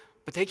group.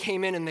 But they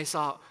came in and they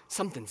saw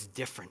something's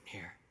different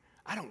here.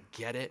 I don't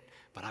get it,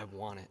 but I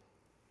want it.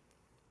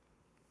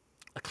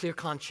 A clear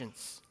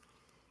conscience.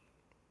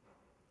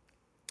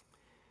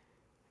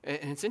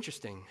 And it's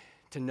interesting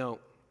to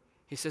note,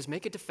 he says,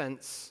 make a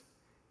defense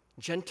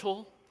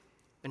gentle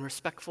and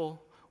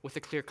respectful with a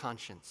clear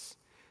conscience.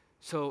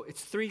 So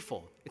it's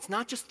threefold. It's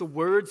not just the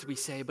words we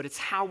say, but it's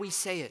how we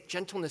say it,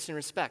 gentleness and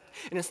respect.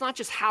 And it's not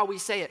just how we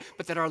say it,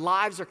 but that our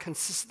lives are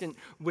consistent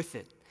with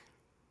it.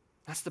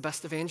 That's the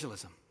best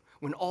evangelism,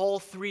 when all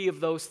three of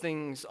those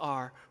things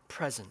are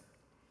present.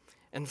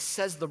 And it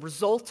says the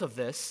result of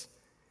this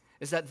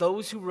is that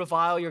those who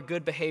revile your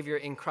good behavior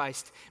in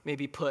Christ may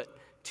be put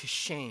to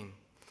shame.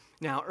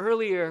 Now,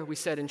 earlier we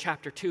said in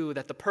chapter 2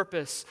 that the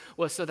purpose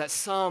was so that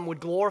some would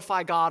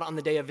glorify God on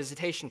the day of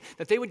visitation,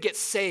 that they would get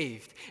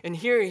saved. And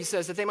here he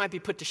says that they might be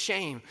put to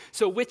shame.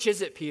 So which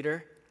is it,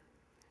 Peter?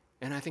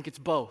 And I think it's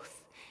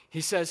both. He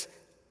says,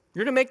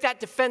 you're to make that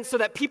defense so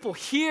that people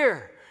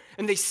hear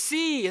and they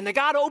see, and that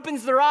God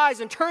opens their eyes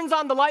and turns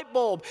on the light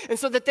bulb, and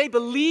so that they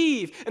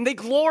believe and they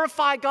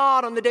glorify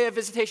God on the day of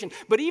visitation.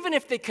 But even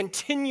if they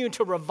continue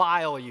to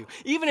revile you,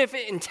 even if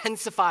it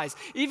intensifies,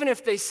 even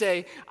if they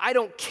say, I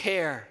don't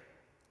care,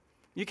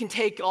 you can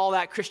take all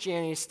that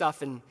Christianity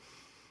stuff and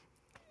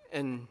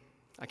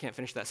I can't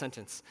finish that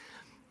sentence.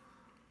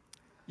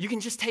 You can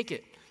just take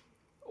it.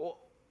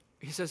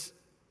 He says,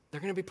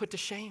 they're going to be put to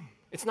shame.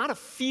 It's not a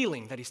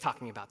feeling that he's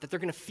talking about, that they're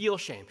going to feel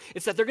shame.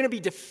 It's that they're going to be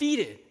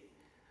defeated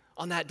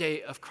on that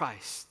day of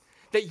Christ,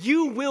 that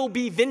you will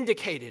be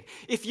vindicated.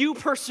 If you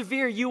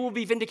persevere, you will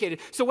be vindicated.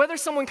 So whether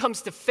someone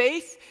comes to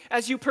faith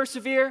as you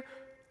persevere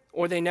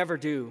or they never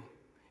do,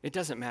 it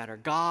doesn't matter.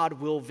 God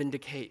will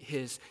vindicate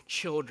his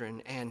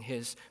children and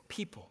his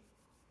people.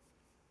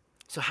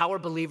 So how are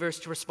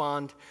believers to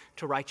respond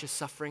to righteous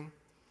suffering?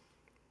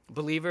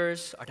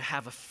 Believers are to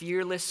have a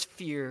fearless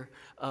fear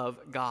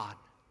of God,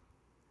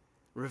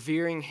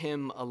 revering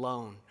him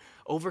alone,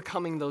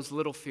 overcoming those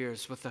little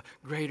fears with a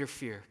greater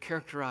fear,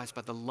 characterized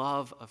by the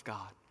love of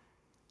God.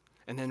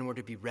 And then we're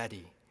to be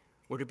ready.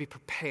 We're to be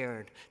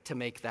prepared to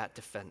make that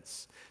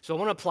defense. So I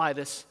want to apply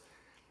this,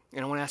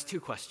 and I want to ask two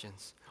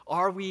questions.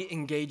 Are we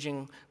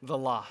engaging the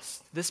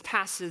lost? This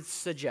passage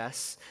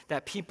suggests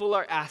that people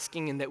are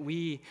asking and that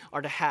we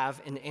are to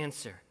have an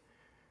answer.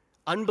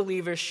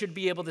 Unbelievers should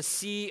be able to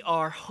see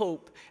our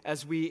hope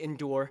as we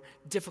endure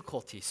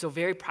difficulty. So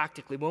very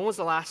practically, when was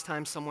the last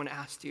time someone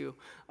asked you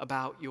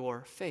about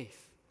your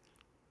faith?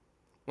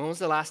 When was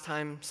the last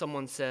time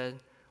someone said,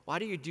 why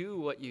do you do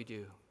what you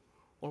do?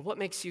 Or what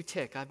makes you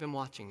tick? I've been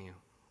watching you.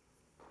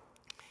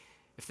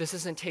 If this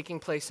isn't taking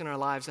place in our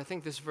lives, I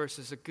think this verse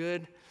is a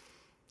good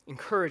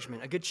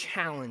encouragement, a good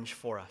challenge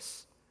for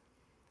us.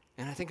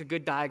 And I think a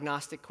good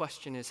diagnostic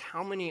question is,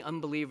 how many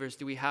unbelievers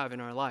do we have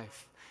in our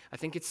life? I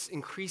think it's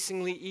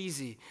increasingly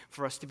easy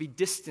for us to be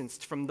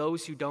distanced from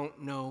those who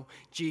don't know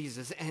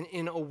Jesus. And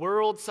in a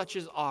world such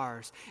as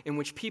ours, in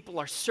which people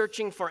are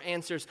searching for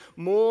answers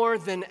more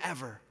than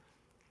ever,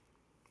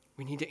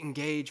 we need to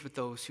engage with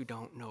those who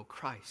don't know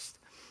Christ.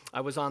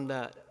 I was on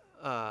the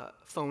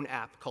phone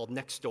app called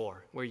Nextdoor,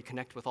 where you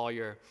connect with all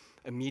your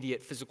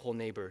immediate physical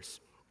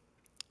neighbors.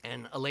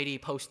 And a lady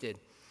posted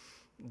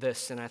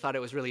this, and I thought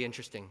it was really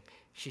interesting.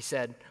 She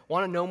said,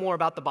 want to know more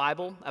about the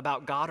Bible,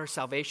 about God or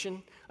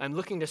salvation? I'm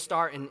looking to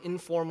start an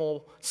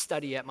informal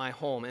study at my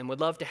home and would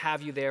love to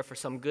have you there for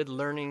some good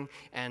learning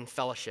and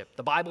fellowship.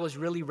 The Bible is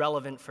really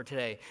relevant for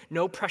today.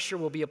 No pressure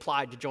will be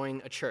applied to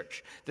join a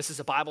church. This is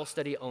a Bible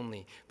study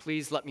only.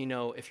 Please let me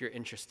know if you're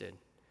interested.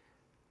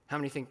 How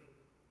many think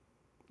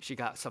she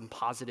got some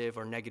positive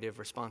or negative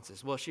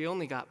responses? Well, she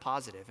only got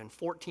positive, and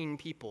 14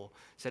 people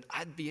said,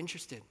 I'd be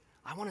interested.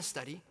 I want to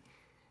study.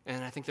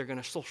 And I think they're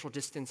going to social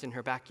distance in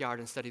her backyard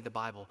and study the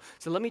Bible.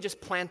 So let me just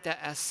plant that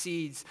as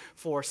seeds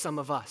for some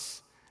of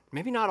us.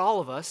 Maybe not all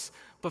of us,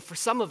 but for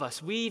some of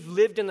us, we've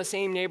lived in the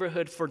same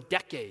neighborhood for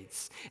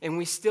decades, and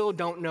we still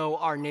don't know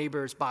our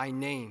neighbors by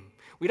name.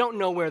 We don't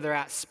know where they're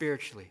at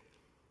spiritually.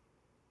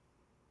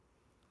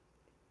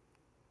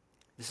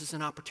 This is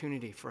an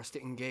opportunity for us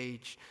to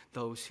engage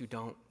those who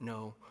don't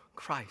know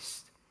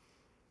Christ.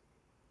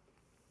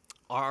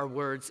 Are our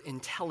words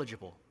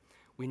intelligible?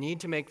 We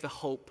need to make the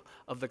hope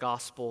of the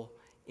gospel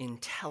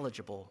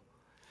intelligible.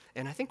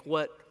 And I think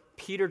what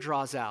Peter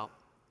draws out,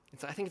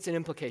 I think it's an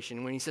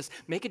implication when he says,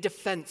 make a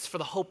defense for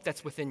the hope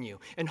that's within you.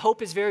 And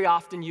hope is very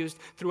often used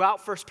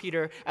throughout 1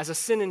 Peter as a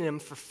synonym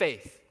for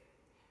faith.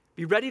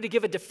 Be ready to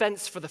give a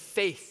defense for the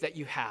faith that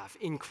you have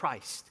in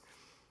Christ.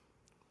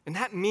 And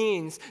that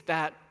means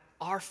that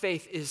our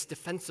faith is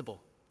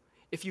defensible.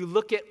 If you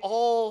look at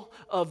all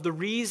of the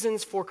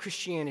reasons for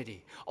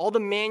Christianity, all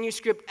the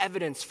manuscript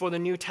evidence for the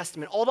New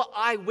Testament, all the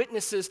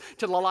eyewitnesses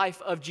to the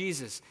life of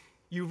Jesus,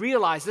 you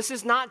realize this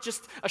is not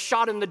just a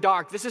shot in the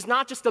dark. This is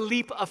not just a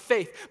leap of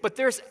faith, but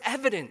there's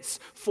evidence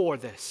for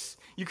this.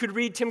 You could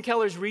read Tim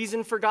Keller's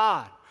Reason for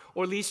God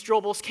or Lee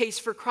Strobel's Case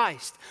for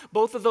Christ.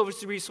 Both of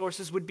those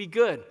resources would be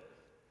good.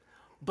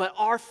 But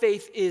our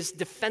faith is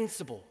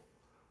defensible.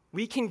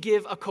 We can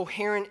give a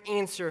coherent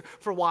answer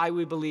for why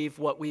we believe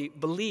what we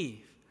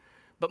believe.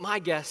 But my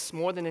guess,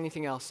 more than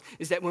anything else,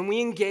 is that when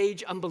we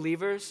engage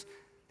unbelievers,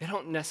 they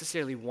don't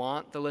necessarily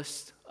want the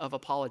list of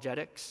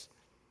apologetics.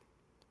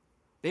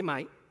 They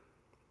might,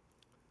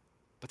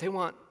 but they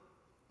want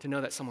to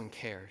know that someone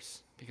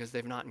cares because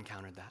they've not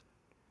encountered that.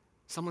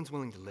 Someone's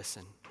willing to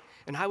listen.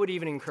 And I would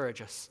even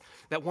encourage us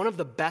that one of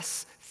the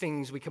best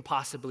things we can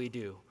possibly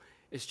do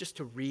is just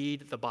to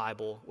read the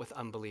Bible with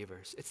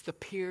unbelievers. It's the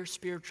pure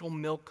spiritual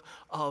milk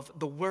of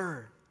the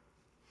Word.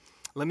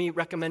 Let me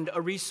recommend a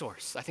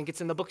resource. I think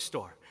it's in the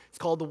bookstore. It's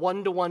called the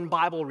One-to-One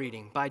Bible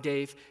Reading by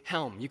Dave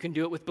Helm. You can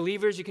do it with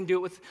believers, you can do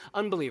it with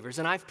unbelievers,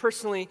 and I've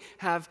personally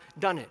have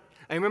done it.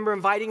 I remember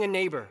inviting a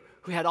neighbor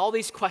who had all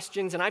these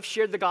questions, and I've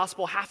shared the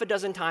gospel half a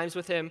dozen times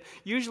with him,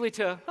 usually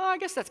to, I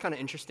guess that's kind of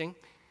interesting.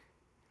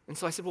 And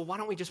so I said, well, why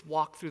don't we just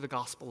walk through the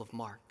Gospel of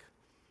Mark,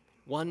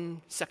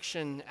 one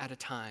section at a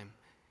time?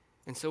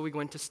 And so we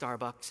went to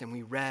Starbucks and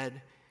we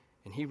read,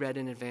 and he read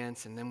in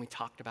advance, and then we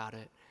talked about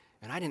it.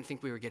 And I didn't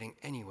think we were getting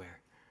anywhere.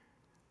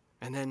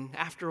 And then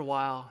after a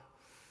while,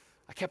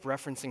 I kept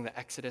referencing the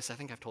Exodus. I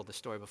think I've told this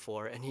story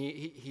before. And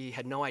he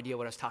had no idea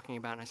what I was talking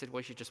about. And I said, well,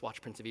 you should just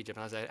watch Prince of Egypt.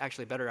 And I was like,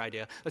 actually, better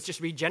idea. Let's just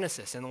read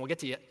Genesis, and then we'll get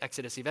to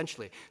Exodus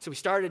eventually. So we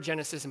started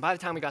Genesis, and by the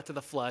time we got to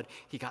the flood,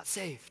 he got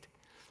saved.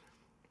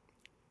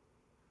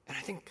 And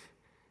I think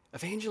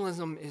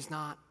evangelism is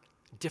not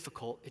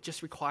difficult. It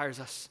just requires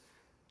us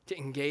to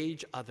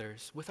engage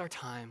others with our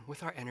time,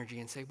 with our energy,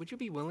 and say, would you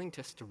be willing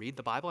just to read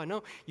the Bible? I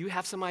know you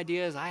have some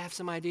ideas, I have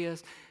some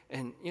ideas,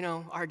 and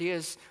our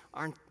ideas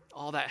aren't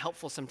all that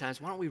helpful sometimes.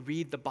 Why don't we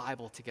read the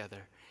Bible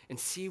together and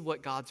see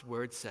what God's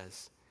word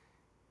says?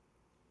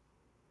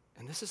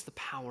 And this is the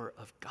power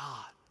of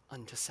God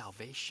unto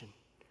salvation.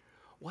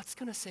 What's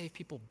going to save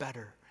people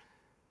better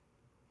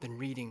than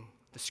reading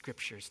the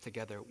scriptures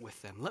together with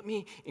them? Let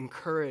me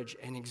encourage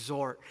and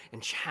exhort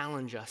and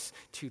challenge us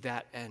to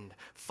that end.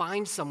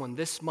 Find someone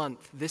this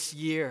month, this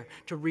year,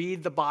 to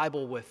read the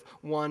Bible with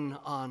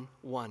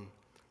one-on-one.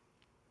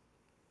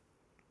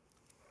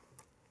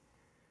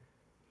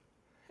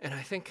 And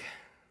I think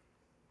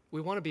we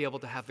want to be able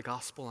to have the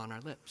gospel on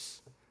our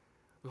lips.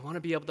 We want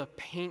to be able to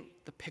paint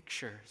the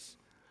pictures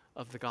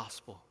of the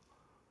gospel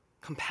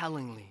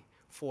compellingly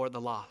for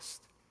the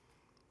lost.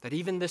 That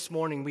even this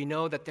morning we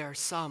know that there are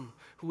some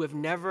who have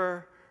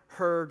never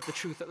heard the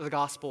truth of the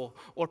gospel,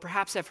 or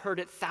perhaps have heard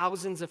it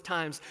thousands of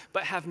times,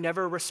 but have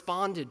never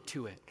responded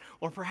to it.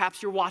 Or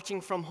perhaps you're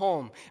watching from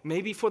home,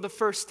 maybe for the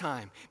first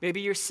time.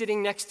 Maybe you're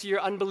sitting next to your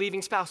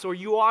unbelieving spouse, or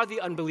you are the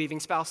unbelieving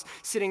spouse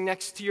sitting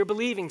next to your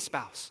believing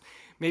spouse.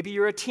 Maybe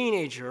you're a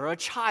teenager or a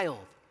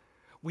child.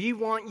 We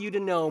want you to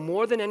know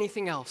more than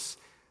anything else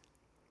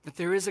that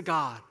there is a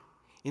God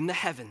in the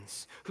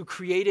heavens who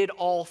created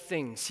all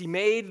things. He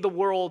made the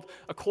world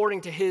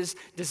according to his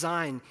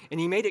design, and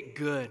he made it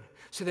good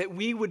so that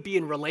we would be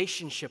in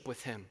relationship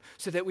with him,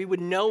 so that we would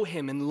know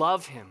him and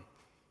love him.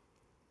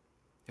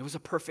 It was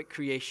a perfect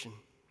creation.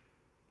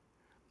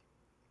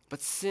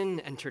 But sin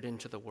entered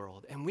into the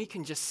world, and we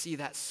can just see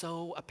that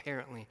so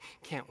apparently,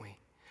 can't we?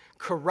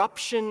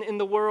 Corruption in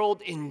the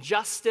world,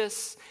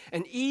 injustice,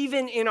 and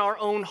even in our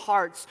own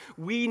hearts,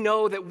 we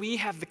know that we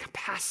have the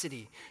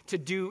capacity to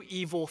do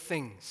evil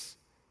things.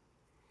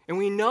 And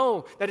we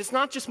know that it's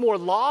not just more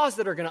laws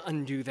that are going to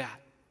undo that,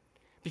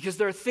 because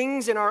there are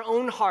things in our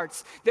own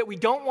hearts that we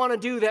don't want to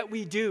do that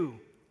we do.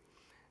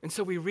 And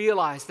so we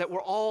realize that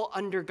we're all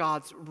under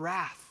God's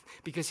wrath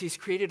because he's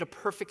created a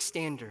perfect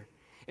standard,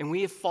 and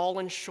we have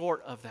fallen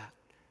short of that.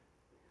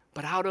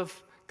 But out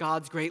of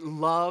God's great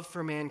love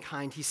for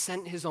mankind, he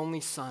sent his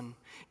only Son,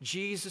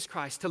 Jesus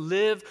Christ, to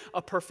live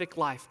a perfect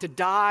life, to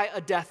die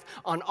a death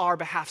on our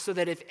behalf, so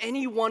that if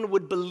anyone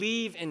would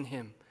believe in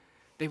him,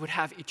 they would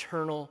have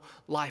eternal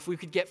life. We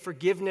could get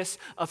forgiveness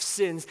of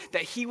sins,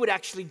 that he would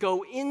actually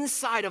go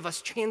inside of us,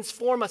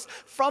 transform us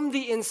from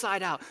the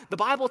inside out. The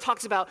Bible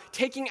talks about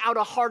taking out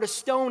a heart of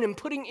stone and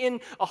putting in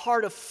a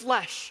heart of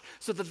flesh,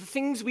 so that the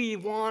things we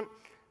want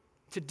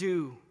to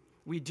do,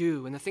 we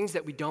do, and the things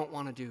that we don't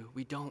want to do,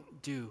 we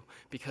don't do,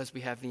 because we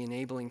have the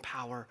enabling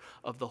power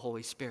of the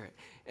Holy Spirit.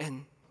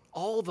 And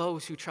all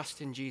those who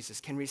trust in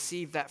Jesus can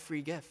receive that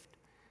free gift.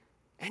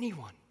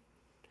 Anyone.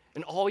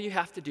 And all you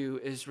have to do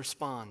is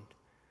respond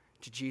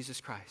to Jesus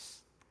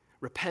Christ.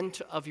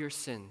 Repent of your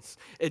sins.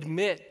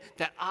 Admit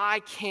that I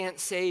can't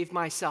save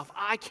myself.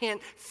 I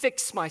can't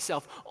fix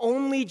myself.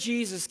 Only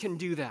Jesus can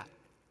do that.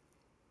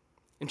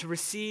 And to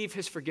receive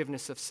his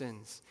forgiveness of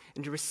sins,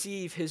 and to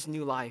receive his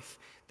new life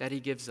that he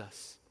gives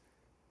us.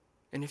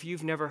 And if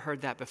you've never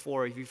heard that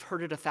before, if you've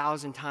heard it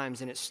 1,000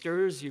 times and it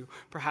stirs you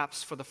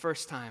perhaps for the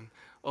first time,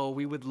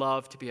 we would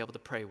love to be able to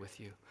pray with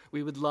you.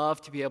 We would love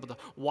to be able to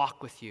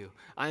walk with you.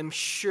 I'm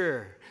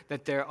sure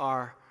that there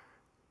are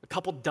a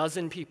couple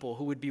dozen people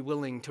who would be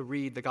willing to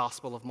read the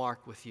Gospel of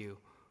Mark with you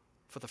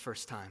for the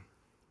first time.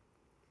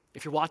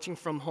 If you're watching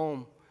from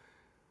home,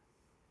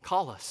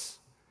 call us.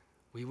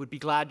 We would be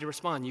glad to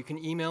respond. You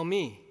can email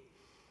me.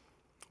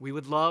 We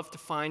would love to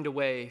find a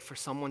way for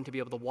someone to be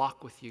able to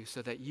walk with you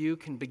so that you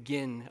can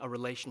begin a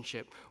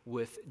relationship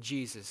with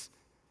Jesus.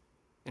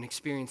 and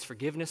experience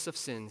forgiveness of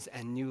sins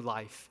and new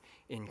life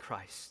in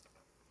Christ.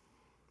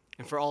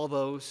 And for all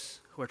those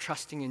who are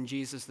trusting in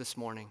Jesus this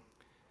morning,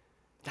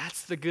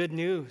 that's the good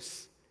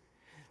news.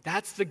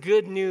 That's the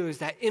good news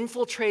that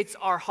infiltrates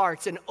our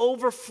hearts and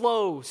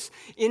overflows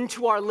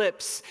into our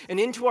lips and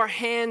into our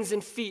hands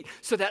and feet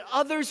so that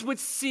others would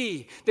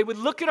see. They would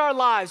look at our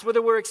lives,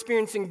 whether we're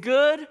experiencing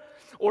good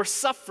or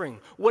suffering,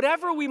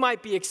 whatever we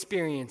might be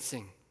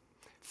experiencing.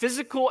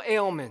 Physical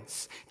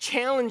ailments,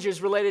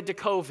 challenges related to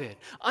COVID,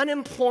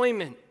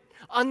 unemployment,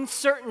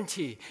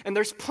 uncertainty, and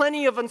there's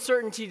plenty of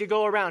uncertainty to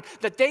go around,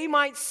 that they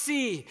might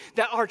see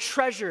that our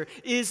treasure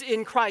is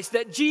in Christ,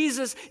 that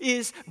Jesus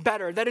is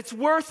better, that it's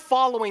worth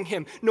following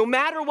him. No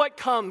matter what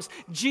comes,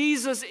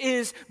 Jesus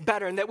is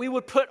better, and that we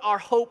would put our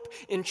hope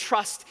and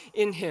trust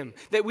in him,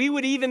 that we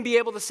would even be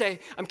able to say,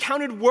 I'm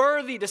counted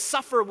worthy to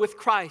suffer with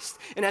Christ.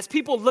 And as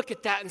people look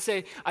at that and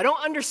say, I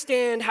don't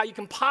understand how you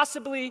can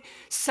possibly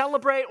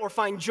celebrate or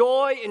find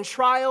joy in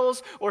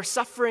trials or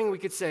suffering, we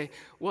could say,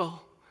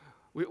 well,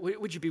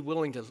 would you be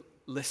willing to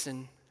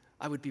listen?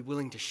 I would be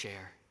willing to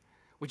share.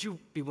 Would you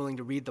be willing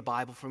to read the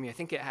Bible for me? I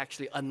think it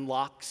actually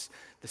unlocks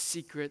the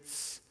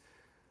secrets,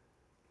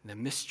 the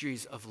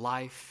mysteries of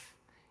life.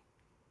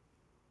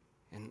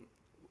 And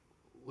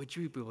would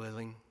you be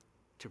willing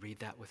to read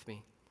that with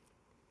me?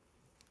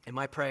 And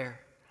my prayer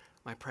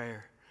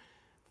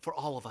for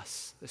all of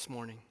us this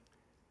morning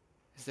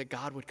is that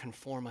God would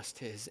conform us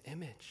to his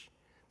image,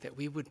 that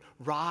we would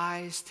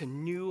rise to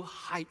new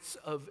heights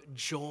of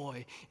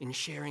joy in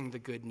sharing the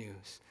good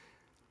news.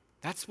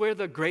 That's where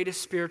the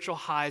greatest spiritual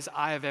highs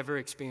I have ever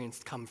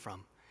experienced come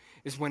from,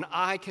 is when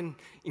I can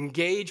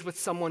engage with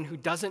someone who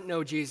doesn't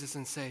know Jesus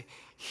and say,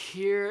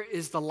 here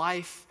is the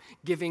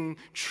life-giving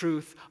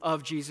truth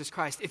of Jesus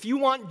Christ. If you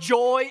want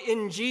joy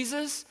in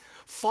Jesus,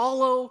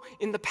 follow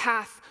in the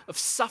path of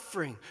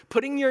suffering,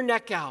 putting your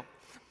neck out,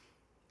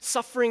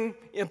 suffering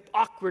in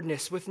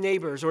awkwardness with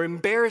neighbors or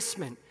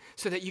embarrassment,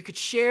 so that you could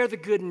share the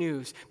good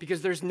news,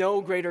 because there's no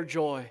greater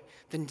joy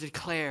than to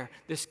declare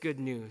this good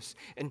news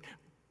and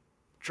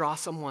draw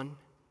someone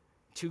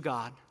to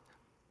God,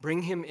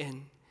 bring him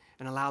in,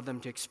 and allow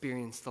them to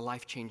experience the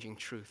life-changing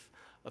truth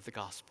of the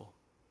gospel.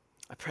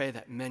 I pray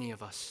that many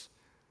of us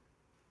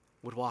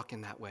would walk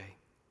in that way.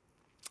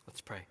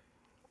 Let's pray.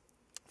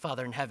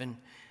 Father in heaven,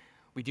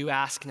 we do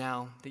ask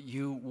now that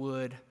you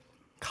would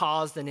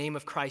cause the name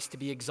of Christ to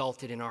be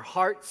exalted in our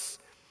hearts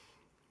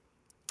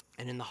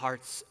and in the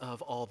hearts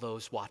of all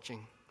those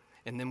watching.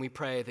 And then we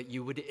pray that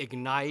you would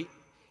ignite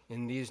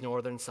in these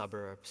northern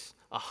suburbs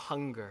a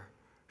hunger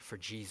for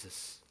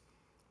Jesus.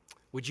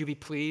 Would you be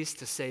pleased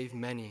to save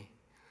many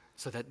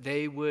so that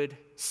they would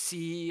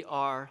see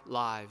our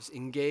lives,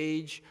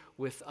 engage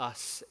with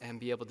us, and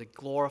be able to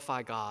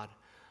glorify God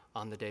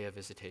on the day of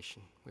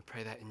visitation? We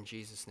pray that in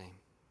Jesus' name.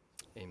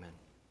 Amen.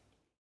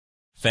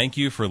 Thank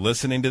you for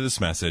listening to this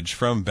message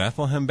from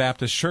Bethlehem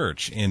Baptist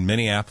Church in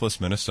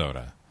Minneapolis,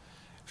 Minnesota.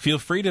 Feel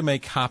free to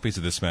make copies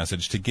of this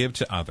message to give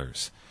to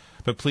others,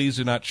 but please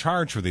do not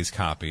charge for these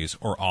copies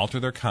or alter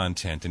their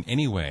content in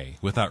any way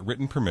without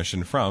written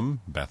permission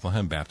from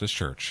Bethlehem Baptist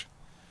Church.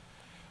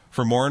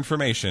 For more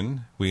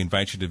information, we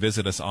invite you to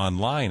visit us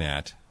online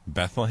at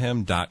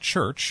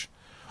bethlehem.church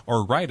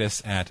or write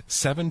us at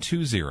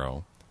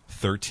 720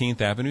 13th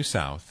Avenue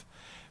South,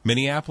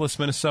 Minneapolis,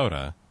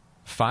 Minnesota,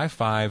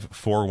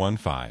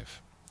 55415.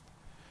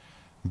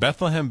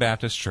 Bethlehem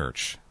Baptist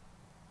Church,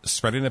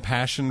 spreading a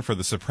passion for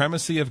the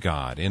supremacy of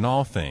God in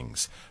all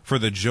things, for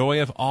the joy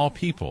of all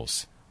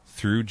peoples,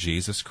 through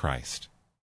Jesus Christ.